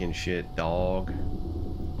breaking shit, dog.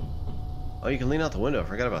 Oh, you can lean out the window. I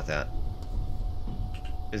forgot about that.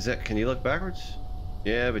 Is that... Can you look backwards?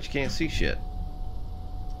 Yeah, but you can't see shit.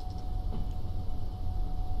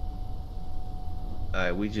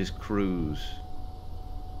 Alright, we just cruise.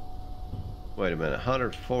 Wait a minute.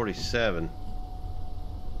 147.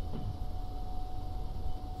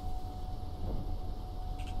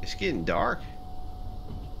 It's getting dark.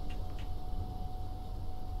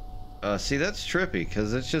 See, that's trippy,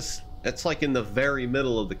 because it's like in the very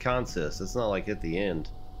middle of the consist. It's not like at the end.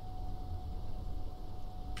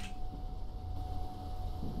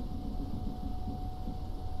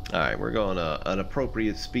 Alright, we're going an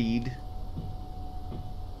appropriate speed.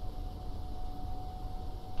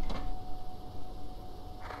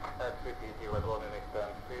 Отцепите вагоны на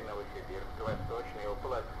станции Новосибирск, восточные у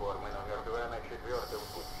платформы номер 2 на 4-м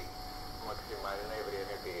пути. Максимальное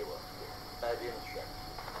время перевозки. 1 час.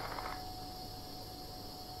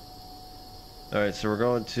 Alright, so we're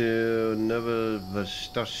going to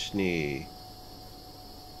Novovostochny.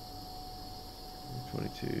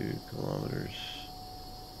 22 kilometers.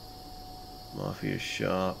 Mafia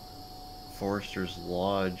shop. Forester's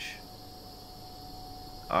Lodge.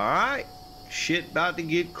 Alright. Shit about to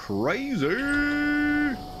get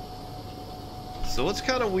crazy. So what's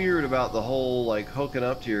kind of weird about the whole like hooking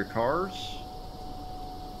up to your cars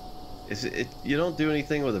is you don't do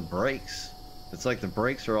anything with the brakes. It's like the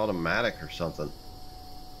brakes are automatic or something.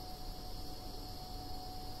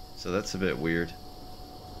 So that's a bit weird.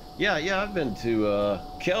 Yeah, I've been to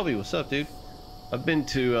Kelby, what's up, dude? I've been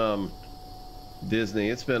to Disney.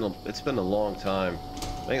 It's been a long time.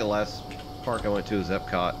 I think the last park I went to was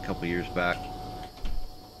Epcot a couple years back.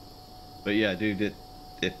 But yeah, dude,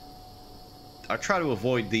 I try to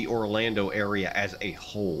avoid the Orlando area as a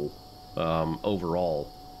whole, overall.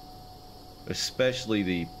 Especially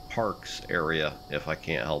the parks area, if I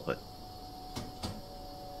can't help it.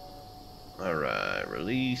 Alright,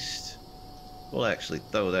 released. We'll actually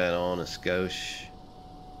throw that on a skosh.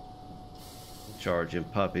 Charging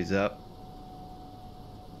puppies up.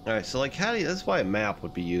 Alright, so like that's why a map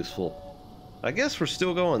would be useful. I guess we're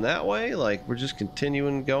still going that way, like we're just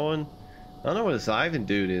continuing going. I don't know where this Ivan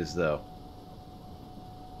dude is though.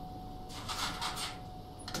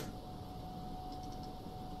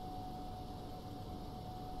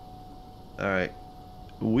 Alright.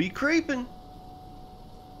 We creeping.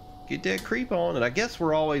 Get that creep on. And I guess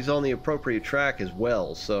we're always on the appropriate track as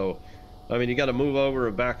well. So, I mean, you got to move over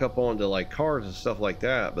and back up onto like cars and stuff like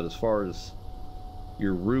that. But as far as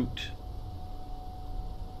your route...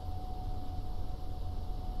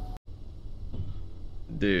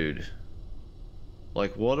 Dude.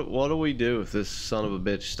 Like, what do we do if this son of a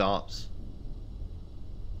bitch stops?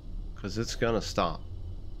 Because it's gonna stop.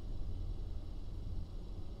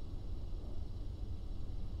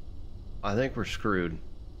 I think we're screwed.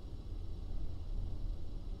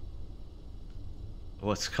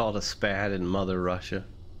 What's called a SPAD in Mother Russia?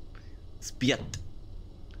 Spiet.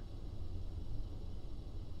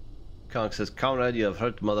 Kong says, Comrade, you have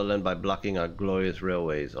hurt motherland by blocking our glorious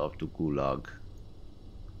railways off to Gulag.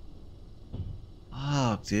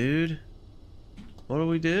 Oh, dude. What do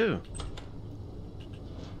we do?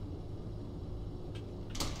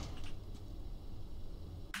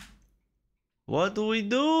 What do we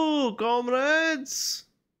do, comrades?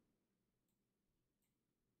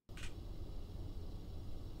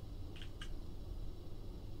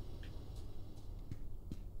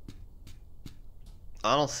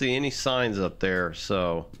 I don't see any signs up there,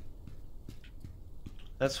 so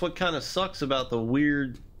that's what kind of sucks about the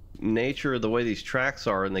weird nature of the way these tracks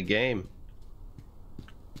are in the game.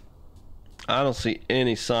 I don't see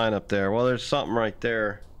any sign up there. Well, there's something right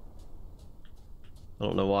there. I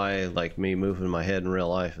don't know why, like me moving my head in real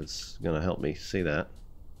life, it's gonna help me see that.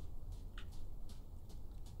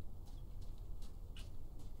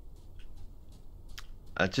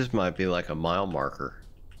 That just might be like a mile marker.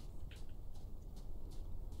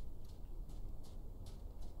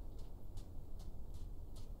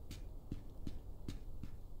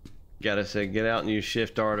 Gotta say, get out and use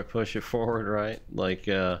Shift R to push it forward, right? Like,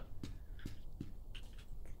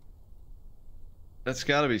 that's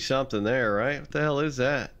gotta be something there, right? What the hell is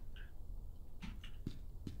that?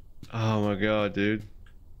 Oh my god, dude.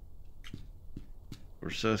 We're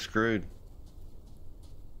so screwed.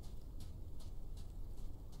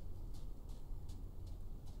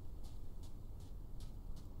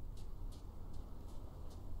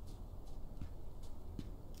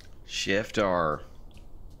 Shift R.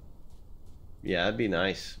 Yeah, that'd be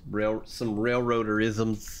nice. Some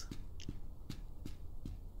railroaderisms.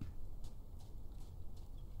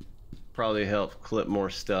 Probably help clip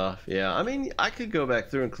more stuff. Yeah, I mean, I could go back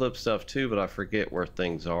through and clip stuff too, but I forget where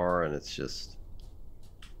things are, and it's just...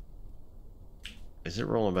 Is it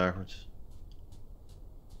rolling backwards?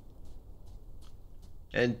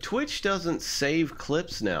 And Twitch doesn't save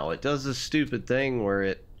clips now. It does this stupid thing where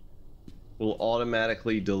it will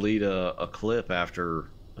automatically delete a clip after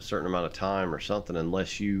a certain amount of time or something,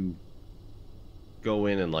 unless you go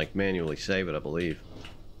in and like manually save it, I believe.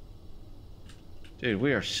 Dude,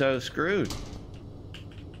 we are so screwed.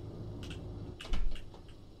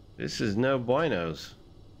 This is no buenos.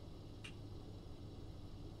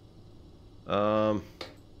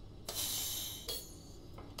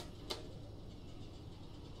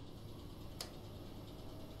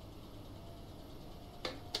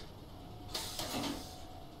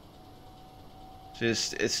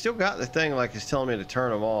 It's still got the thing like it's telling me to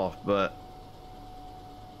turn them off, but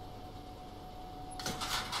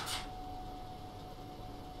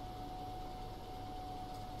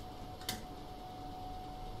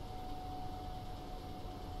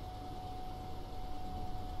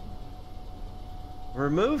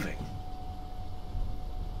we're moving.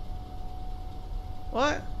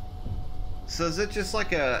 What? So is it just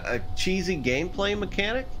like a cheesy gameplay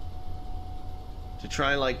mechanic? To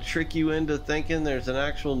try and like trick you into thinking there's an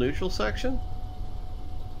actual neutral section?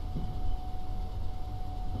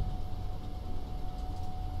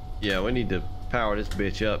 Yeah, we need to power this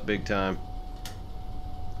bitch up big time.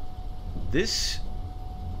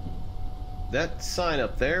 That sign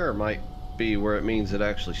up there might be where it means it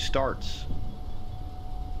actually starts.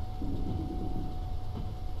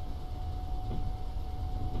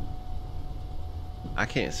 I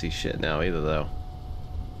can't see shit now either though.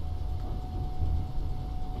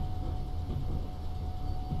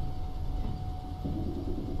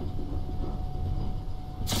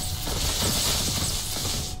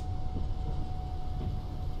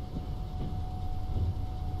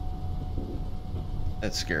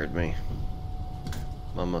 That scared me,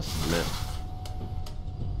 I must admit.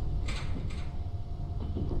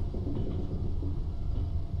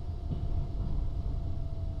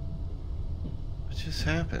 What just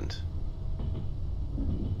happened?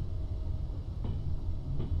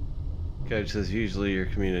 Coach says usually your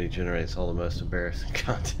community generates all the most embarrassing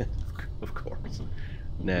content. Of course,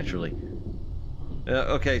 naturally.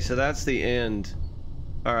 Okay, so that's the end.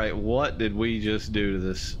 All right, what did we just do to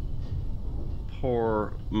this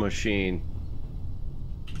poor machine?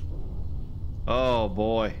 Oh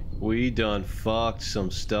boy, we done fucked some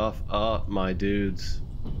stuff up, my dudes.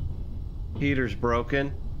 Heater's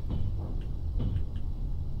broken.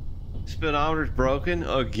 Speedometer's broken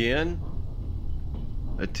again.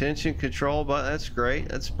 Attention control button, that's great,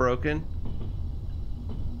 that's broken.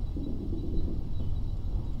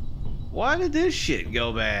 Why did this shit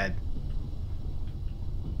go bad?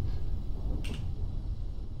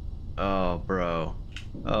 Oh, bro.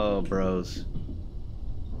 Oh, bros.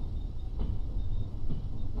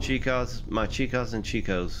 Chicos, my chicos and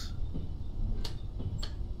chicos.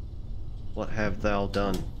 What have thou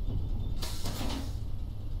done?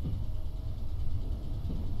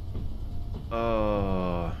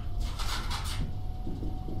 Oh.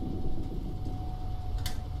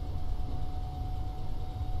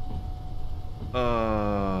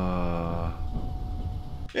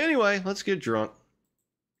 Anyway, let's get drunk.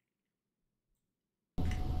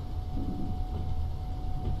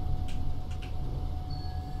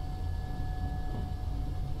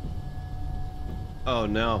 Oh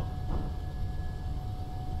no.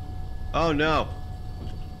 Oh no.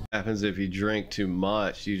 Happens if you drink too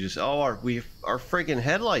much. You just, oh, our freaking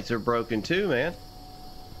headlights are broken too, man.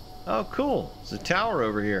 Oh, cool. There's a tower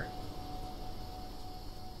over here.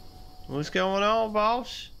 What's going on,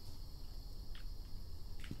 boss?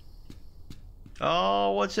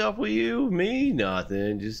 Oh, what's up with you? Me?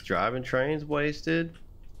 Nothing. Just driving trains wasted.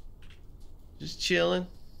 Just chilling.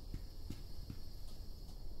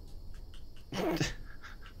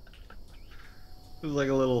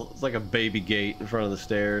 It's like a baby gate in front of the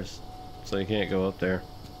stairs, so you can't go up there.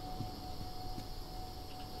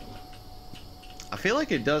 I feel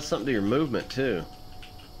like it does something to your movement too.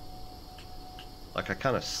 Like I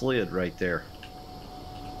kind of slid right there.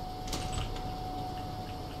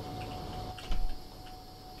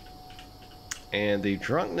 And the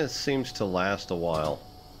drunkenness seems to last a while.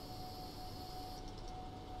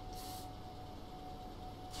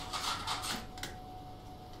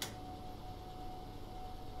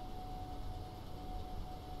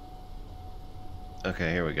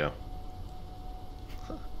 Okay, here we go.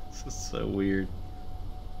 This is so weird.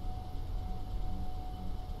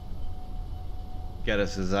 Get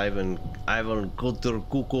us as Ivan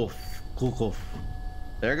Kukov.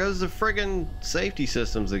 There goes the friggin' safety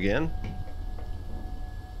systems again.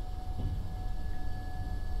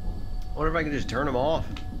 I wonder if I can just turn them off.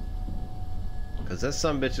 Cause that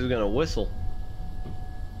sumbitch is gonna whistle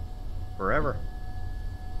forever.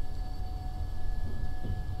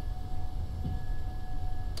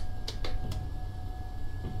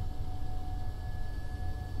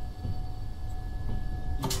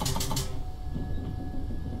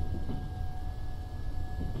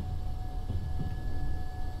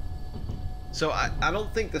 So I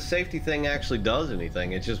don't think the safety thing actually does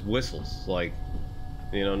anything. It just whistles. Like,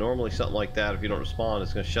 you know, normally something like that, if you don't respond,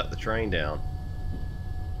 it's going to shut the train down.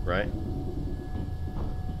 Right?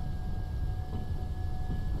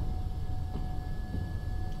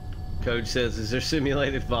 Code says, is there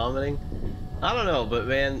simulated vomiting? I don't know, but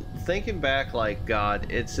man, thinking back, like,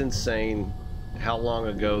 God, it's insane how long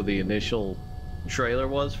ago the initial trailer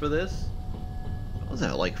was for this. What was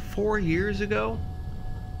that, like 4 years ago?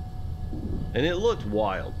 And it looked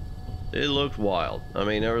wild. It looked wild. I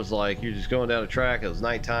mean, there was like, you're just going down a track, it was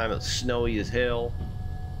nighttime, it was snowy as hell.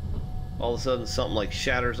 All of a sudden, something like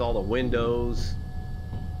shatters all the windows.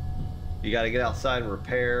 You got to get outside and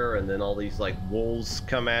repair, and then all these like wolves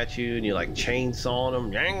come at you, and you like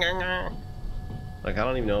chainsawing them. Like, I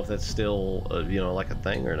don't even know if that's still, you know, like a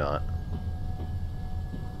thing or not.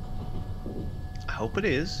 I hope it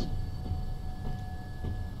is.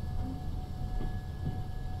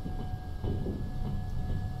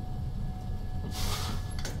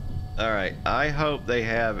 Alright, I hope they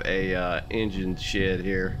have a engine shed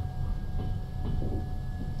here.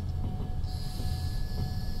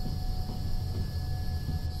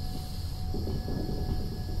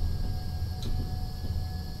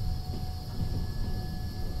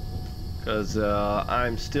 Because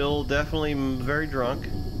I'm still definitely very drunk.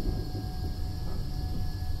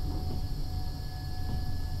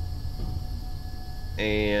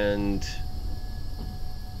 And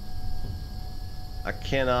I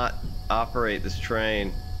cannot operate this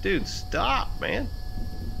train. Dude, stop, man.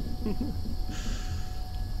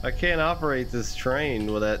 I can't operate this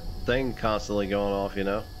train with that thing constantly going off, you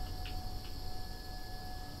know?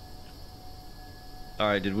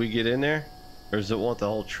 Alright, did we get in there? Or does it want the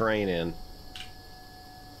whole train in?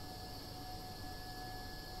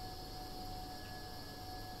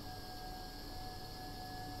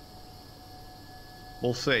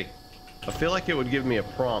 We'll see. I feel like it would give me a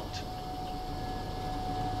prompt.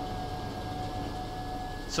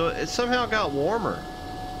 So it somehow got warmer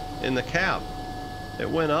in the cab. It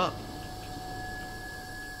went up.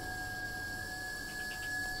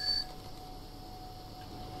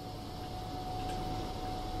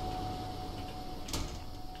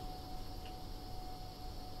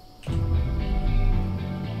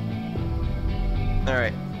 All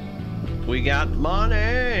right. We got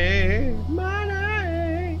money.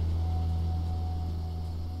 Money.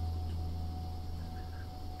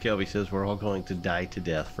 Kelby says we're all going to die to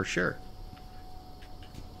death for sure.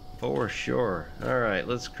 For sure. Alright,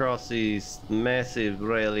 let's cross these massive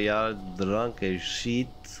rail yard. Drunk as shit,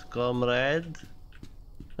 comrade.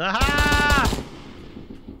 Aha!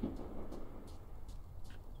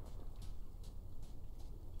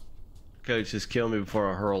 Coach, just kill me before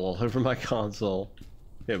I hurl all over my console.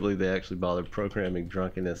 Can't believe they actually bothered programming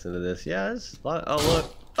drunkenness into this. Yeah, it's a lot. Oh,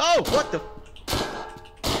 look. Oh, what the?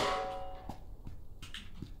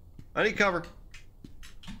 I need cover.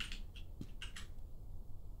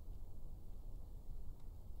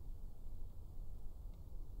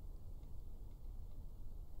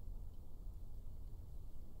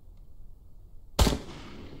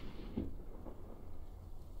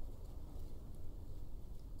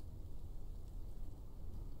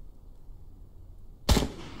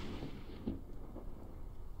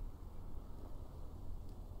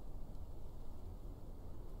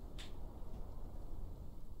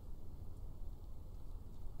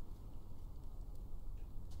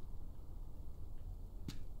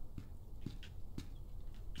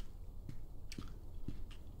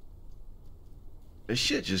 This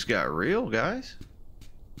shit just got real, guys.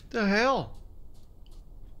 The hell?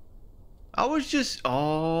 I was just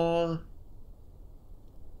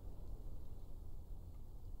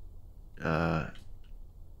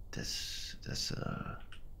that's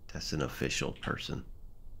an official person.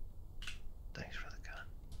 Thanks for the gun.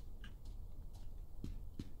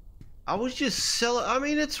 I was just selling. I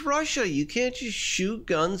mean, it's Russia. You can't just shoot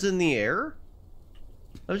guns in the air.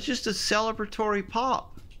 It was just a celebratory pop.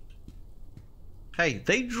 Hey,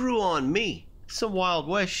 they drew on me. Some Wild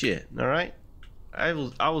West shit. All right. I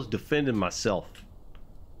was defending myself.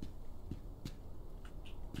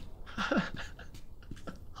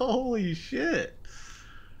 Holy shit.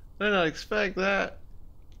 I did not expect that.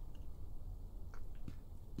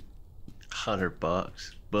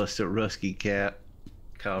 $100. Bust a rusky cap.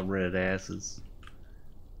 Comrade asses.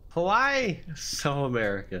 Hawaii. So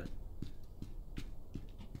America.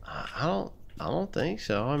 I don't think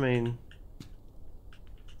so. I mean,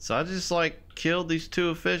 so I just like killed these two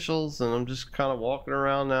officials, and I'm just kind of walking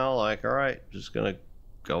around now like, all right, just gonna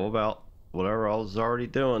go about whatever I was already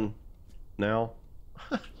doing now.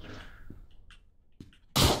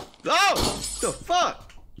 Oh, the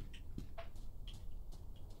fuck.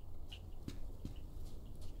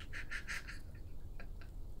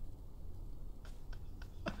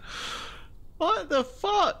 What the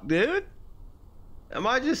fuck, dude? Am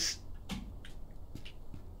I just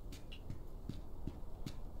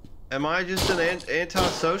an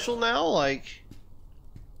antisocial now? Like,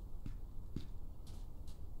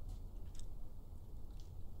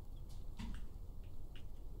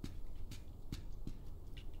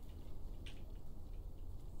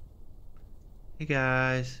 hey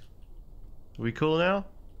guys, are we cool now?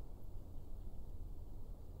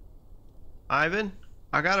 Ivan,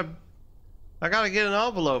 I gotta get an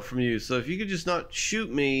envelope from you, so if you could just not shoot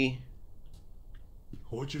me.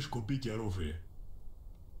 Хочешь купить оружие?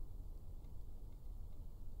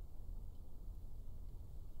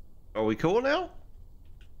 Are we cool now?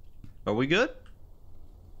 Are we good?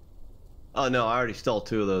 Oh no, I already stole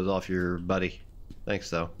 2 of those off your buddy. Thanks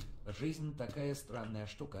though. Жизнь такая странная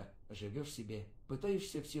штука. Живешь себе,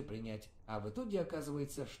 пытаешься все принять, а в итоге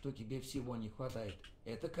оказывается, что тебе всего не хватает.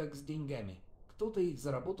 Это как с деньгами. Кто-то их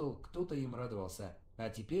заработал, кто-то им радовался, а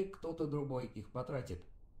теперь кто-то другой их потратит.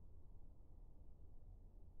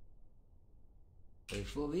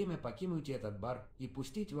 Пришло время покинуть этот бар и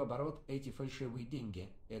пустить в оборот эти фальшивые деньги.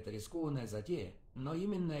 Это рискованная затея, но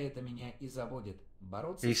именно это меня и заводит.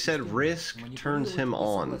 Бороться He с said системой, risk turns him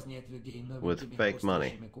on соблазнять людей with новенькими fake money.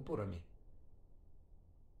 хрустящими купюрами.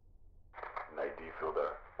 Найди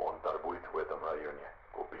Федора. Он торгует в этом районе.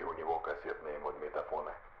 Купи у него кассетные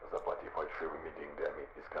магнитофоны. Заплати фальшивыми деньгами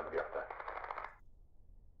из конверта.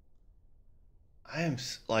 I am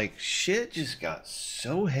like, shit just got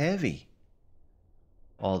so heavy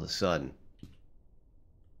all of a sudden.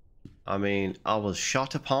 I mean, I was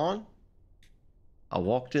shot upon. I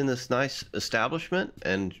walked in this nice establishment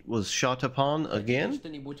and was shot upon again.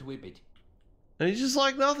 Что-нибудь выпить. And it's just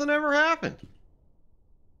like nothing ever happened.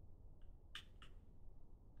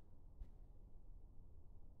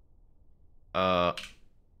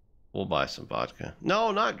 We'll buy some vodka.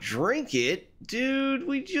 No, not drink it. Dude,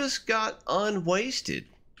 we just got unwasted.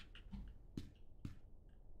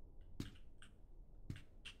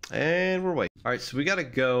 And we're waiting. Alright, so we gotta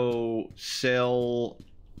go sell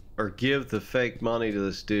or give the fake money to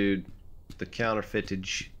this dude, the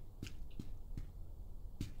counterfeitage.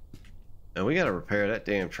 And we gotta repair that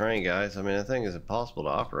damn train, guys. I mean, that thing is impossible to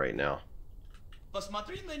operate now.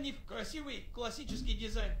 Посмотри на них, красивый классический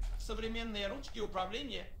дизайн, современные ручки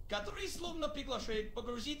управления, которые словно приглашают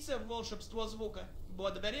погрузиться в волшебство звука.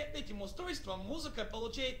 Благодаря этим устройствам музыка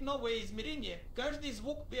получает новые измерения, каждый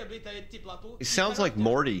звук приобретает теплоту. He sounds like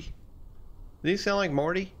Morty. Does he sound like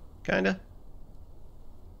Morty? Kinda?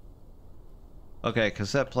 Okay,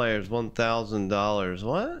 cassette players, $1,000.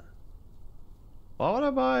 What? Why would I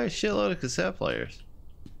buy a shitload of cassette players?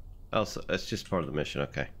 Oh, so that's just part of the mission,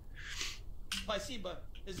 okay. Спасибо.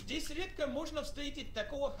 Здесь редко можно встретить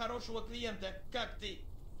такого хорошего клиента, как ты.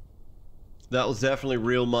 That was definitely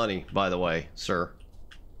real money, by the way, sir.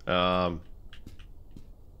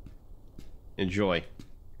 Enjoy.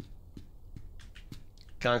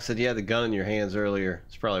 Kong said you had the gun in your hands earlier.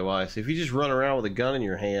 That's probably why. So if you just run around with a gun in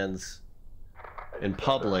your hands in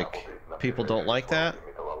public, people don't like that.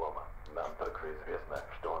 Нам также известно,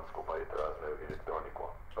 что он скупает разную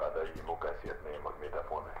электронику. Продай ему кассетные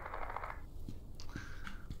магнитофоны.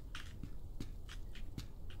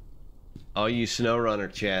 All you SnowRunner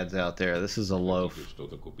chads out there, this is a loaf.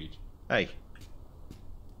 Что-то купить. Hey.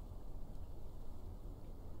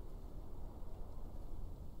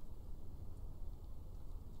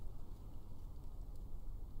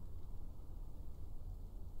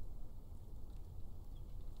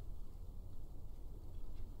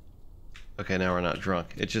 Okay, now we're not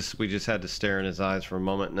drunk. We just had to stare in his eyes for a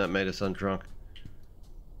moment and that made us undrunk.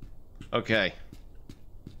 Okay.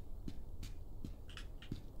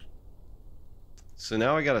 So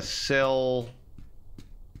now I gotta sell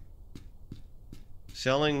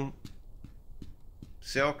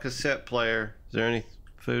cassette player. Is there any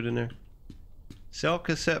food in there? Sell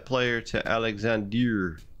cassette player to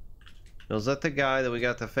Alexander. Now, is that the guy that we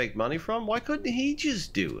got the fake money from? Why couldn't he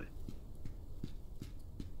just do it?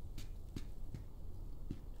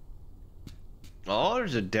 Oh,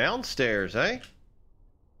 there's a downstairs, eh?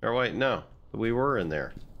 Or wait, no. We were in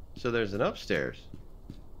there. So there's an upstairs.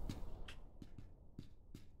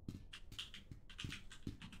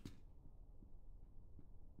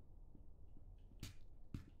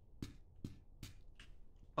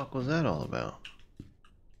 What was that all about?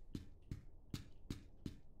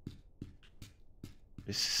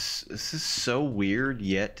 This is so weird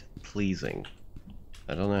yet pleasing.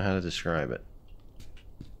 I don't know how to describe it.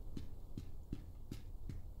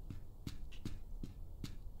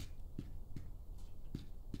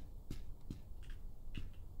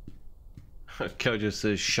 Kojo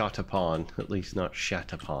says shot upon, at least not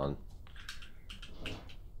shat upon.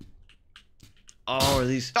 Oh, are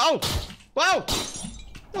these? Oh! Whoa!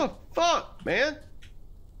 Oh, fuck, man!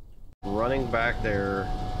 Running back there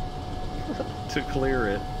to clear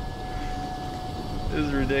it. This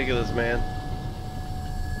is ridiculous, man.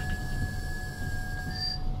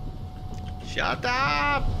 Shut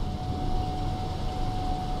up!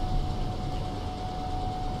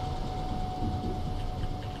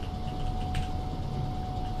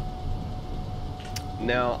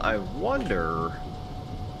 Now, I wonder...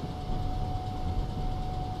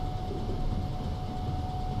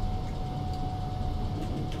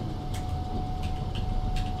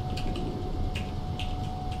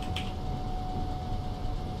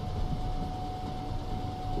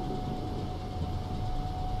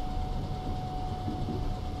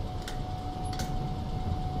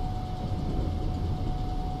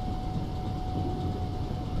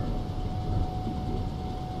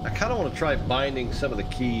 I kind of want to try binding some of the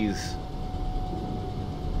keys,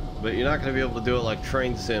 but you're not going to be able to do it like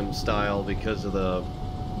train sim style because of the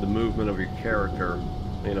movement of your character,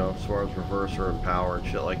 you know, as far as reverser and power and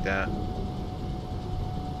shit like that.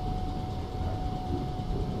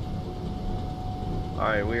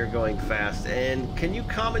 Alright, we are going fast. And can you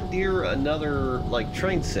commandeer another, like,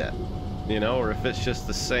 train set? You know, or if it's just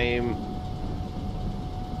the same,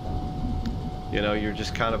 you know, you're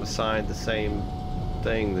just kind of assigned the same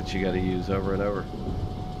thing that you got to use over and over.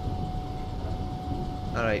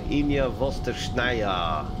 Alright, Imya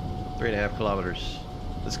Vostochная. 3.5 kilometers.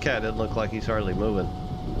 This cat doesn't look like he's hardly moving.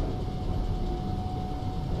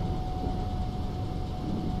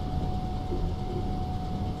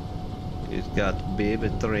 He's got baby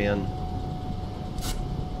train.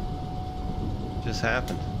 Just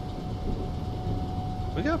happened.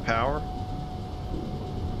 We got power.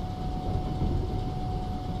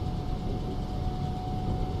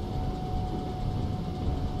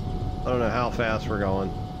 I don't know how fast we're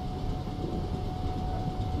going.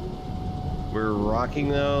 We're rocking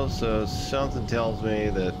though, so something tells me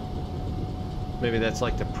that maybe that's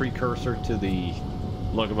like the precursor to the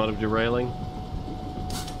locomotive derailing.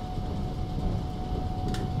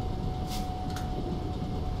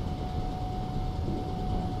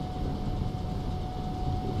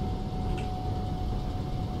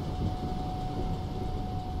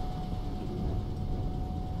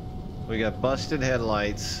 We got busted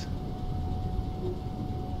headlights.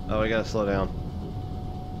 Oh, we gotta slow down.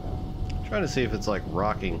 I'm trying to see if it's like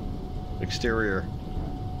rocking exterior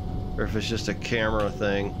or if it's just a camera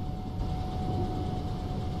thing.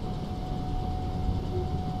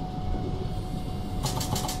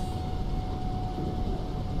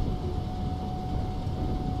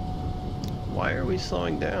 Why are we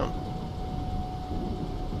slowing down?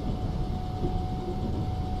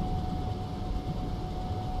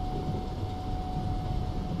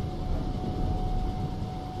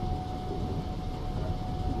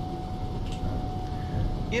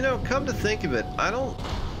 You know, come to think of it, I don't...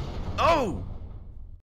 Oh!